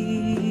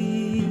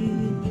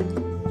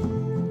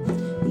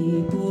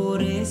 Y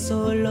por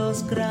eso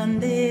los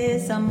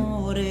grandes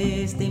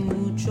amores de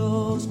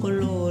muchos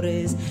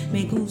colores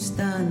me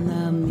gustan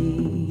a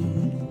mí.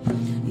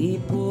 Y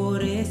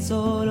por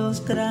eso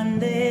los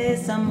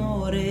grandes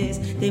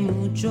amores de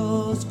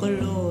muchos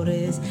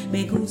colores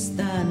me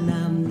gustan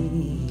a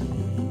mí.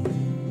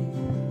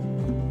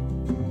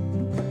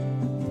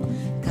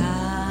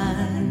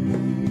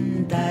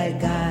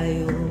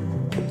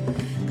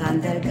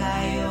 Canta el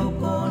gallo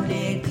con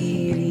el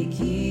kiri,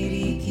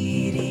 kiri,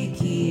 kiri,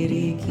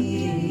 kiri,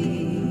 kiri.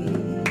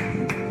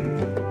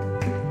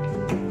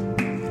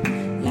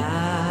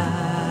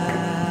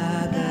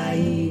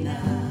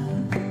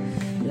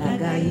 La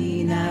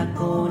gallina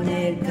con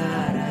el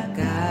cara,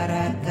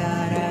 cara,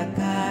 cara,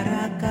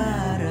 cara,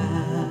 cara.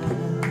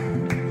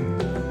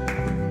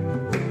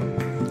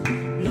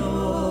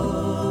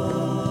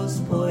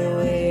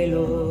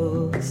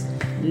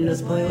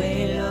 Los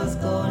polluelos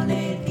con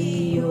el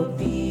pío,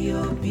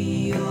 pío,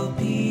 pío,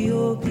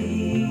 pío,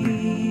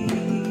 pío.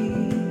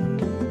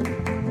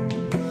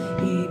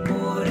 Y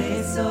por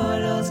eso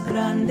los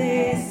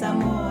grandes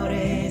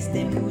amores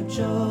de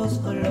muchos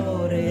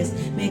colores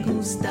me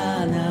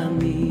gustan a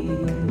mí.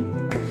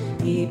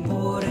 Y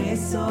por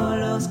eso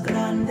los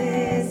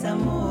grandes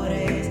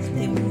amores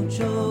de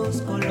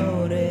muchos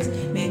colores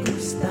me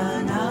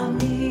gustan a mí.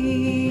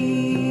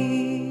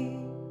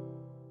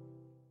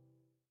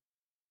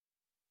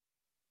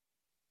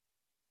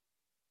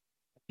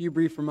 Few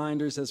brief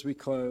reminders as we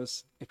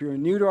close. If you're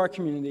new to our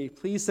community,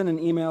 please send an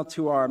email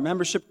to our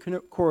membership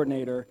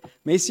coordinator,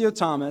 Maceo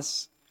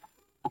Thomas,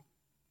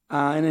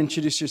 and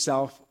introduce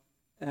yourself.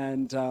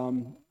 And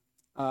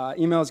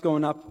email is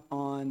going up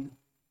on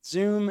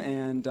Zoom,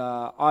 and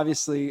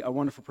obviously a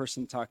wonderful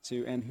person to talk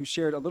to, and who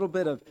shared a little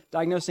bit of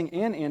diagnosing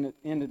and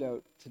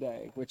antidote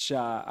today, which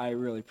I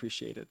really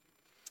appreciated.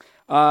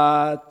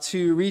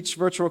 To reach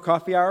Virtual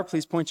Coffee Hour,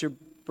 please point your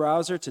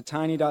browser to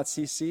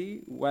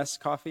tiny.cc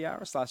West Coffee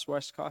Hour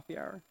 /West Coffee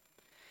Hour.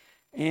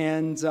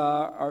 And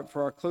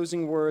for our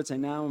closing words, I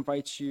now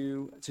invite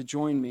you to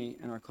join me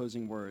in our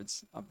closing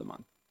words of the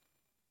month.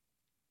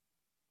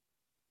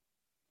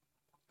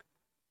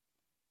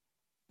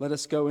 Let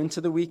us go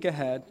into the week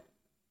ahead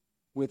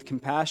with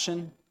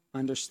compassion,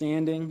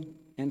 understanding,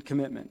 and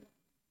commitment,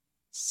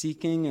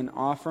 seeking and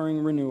offering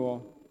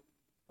renewal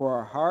for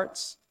our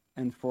hearts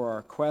and for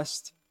our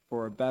quest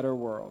for a better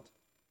world.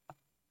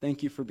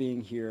 Thank you for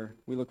being here.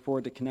 We look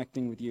forward to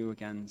connecting with you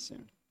again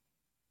soon.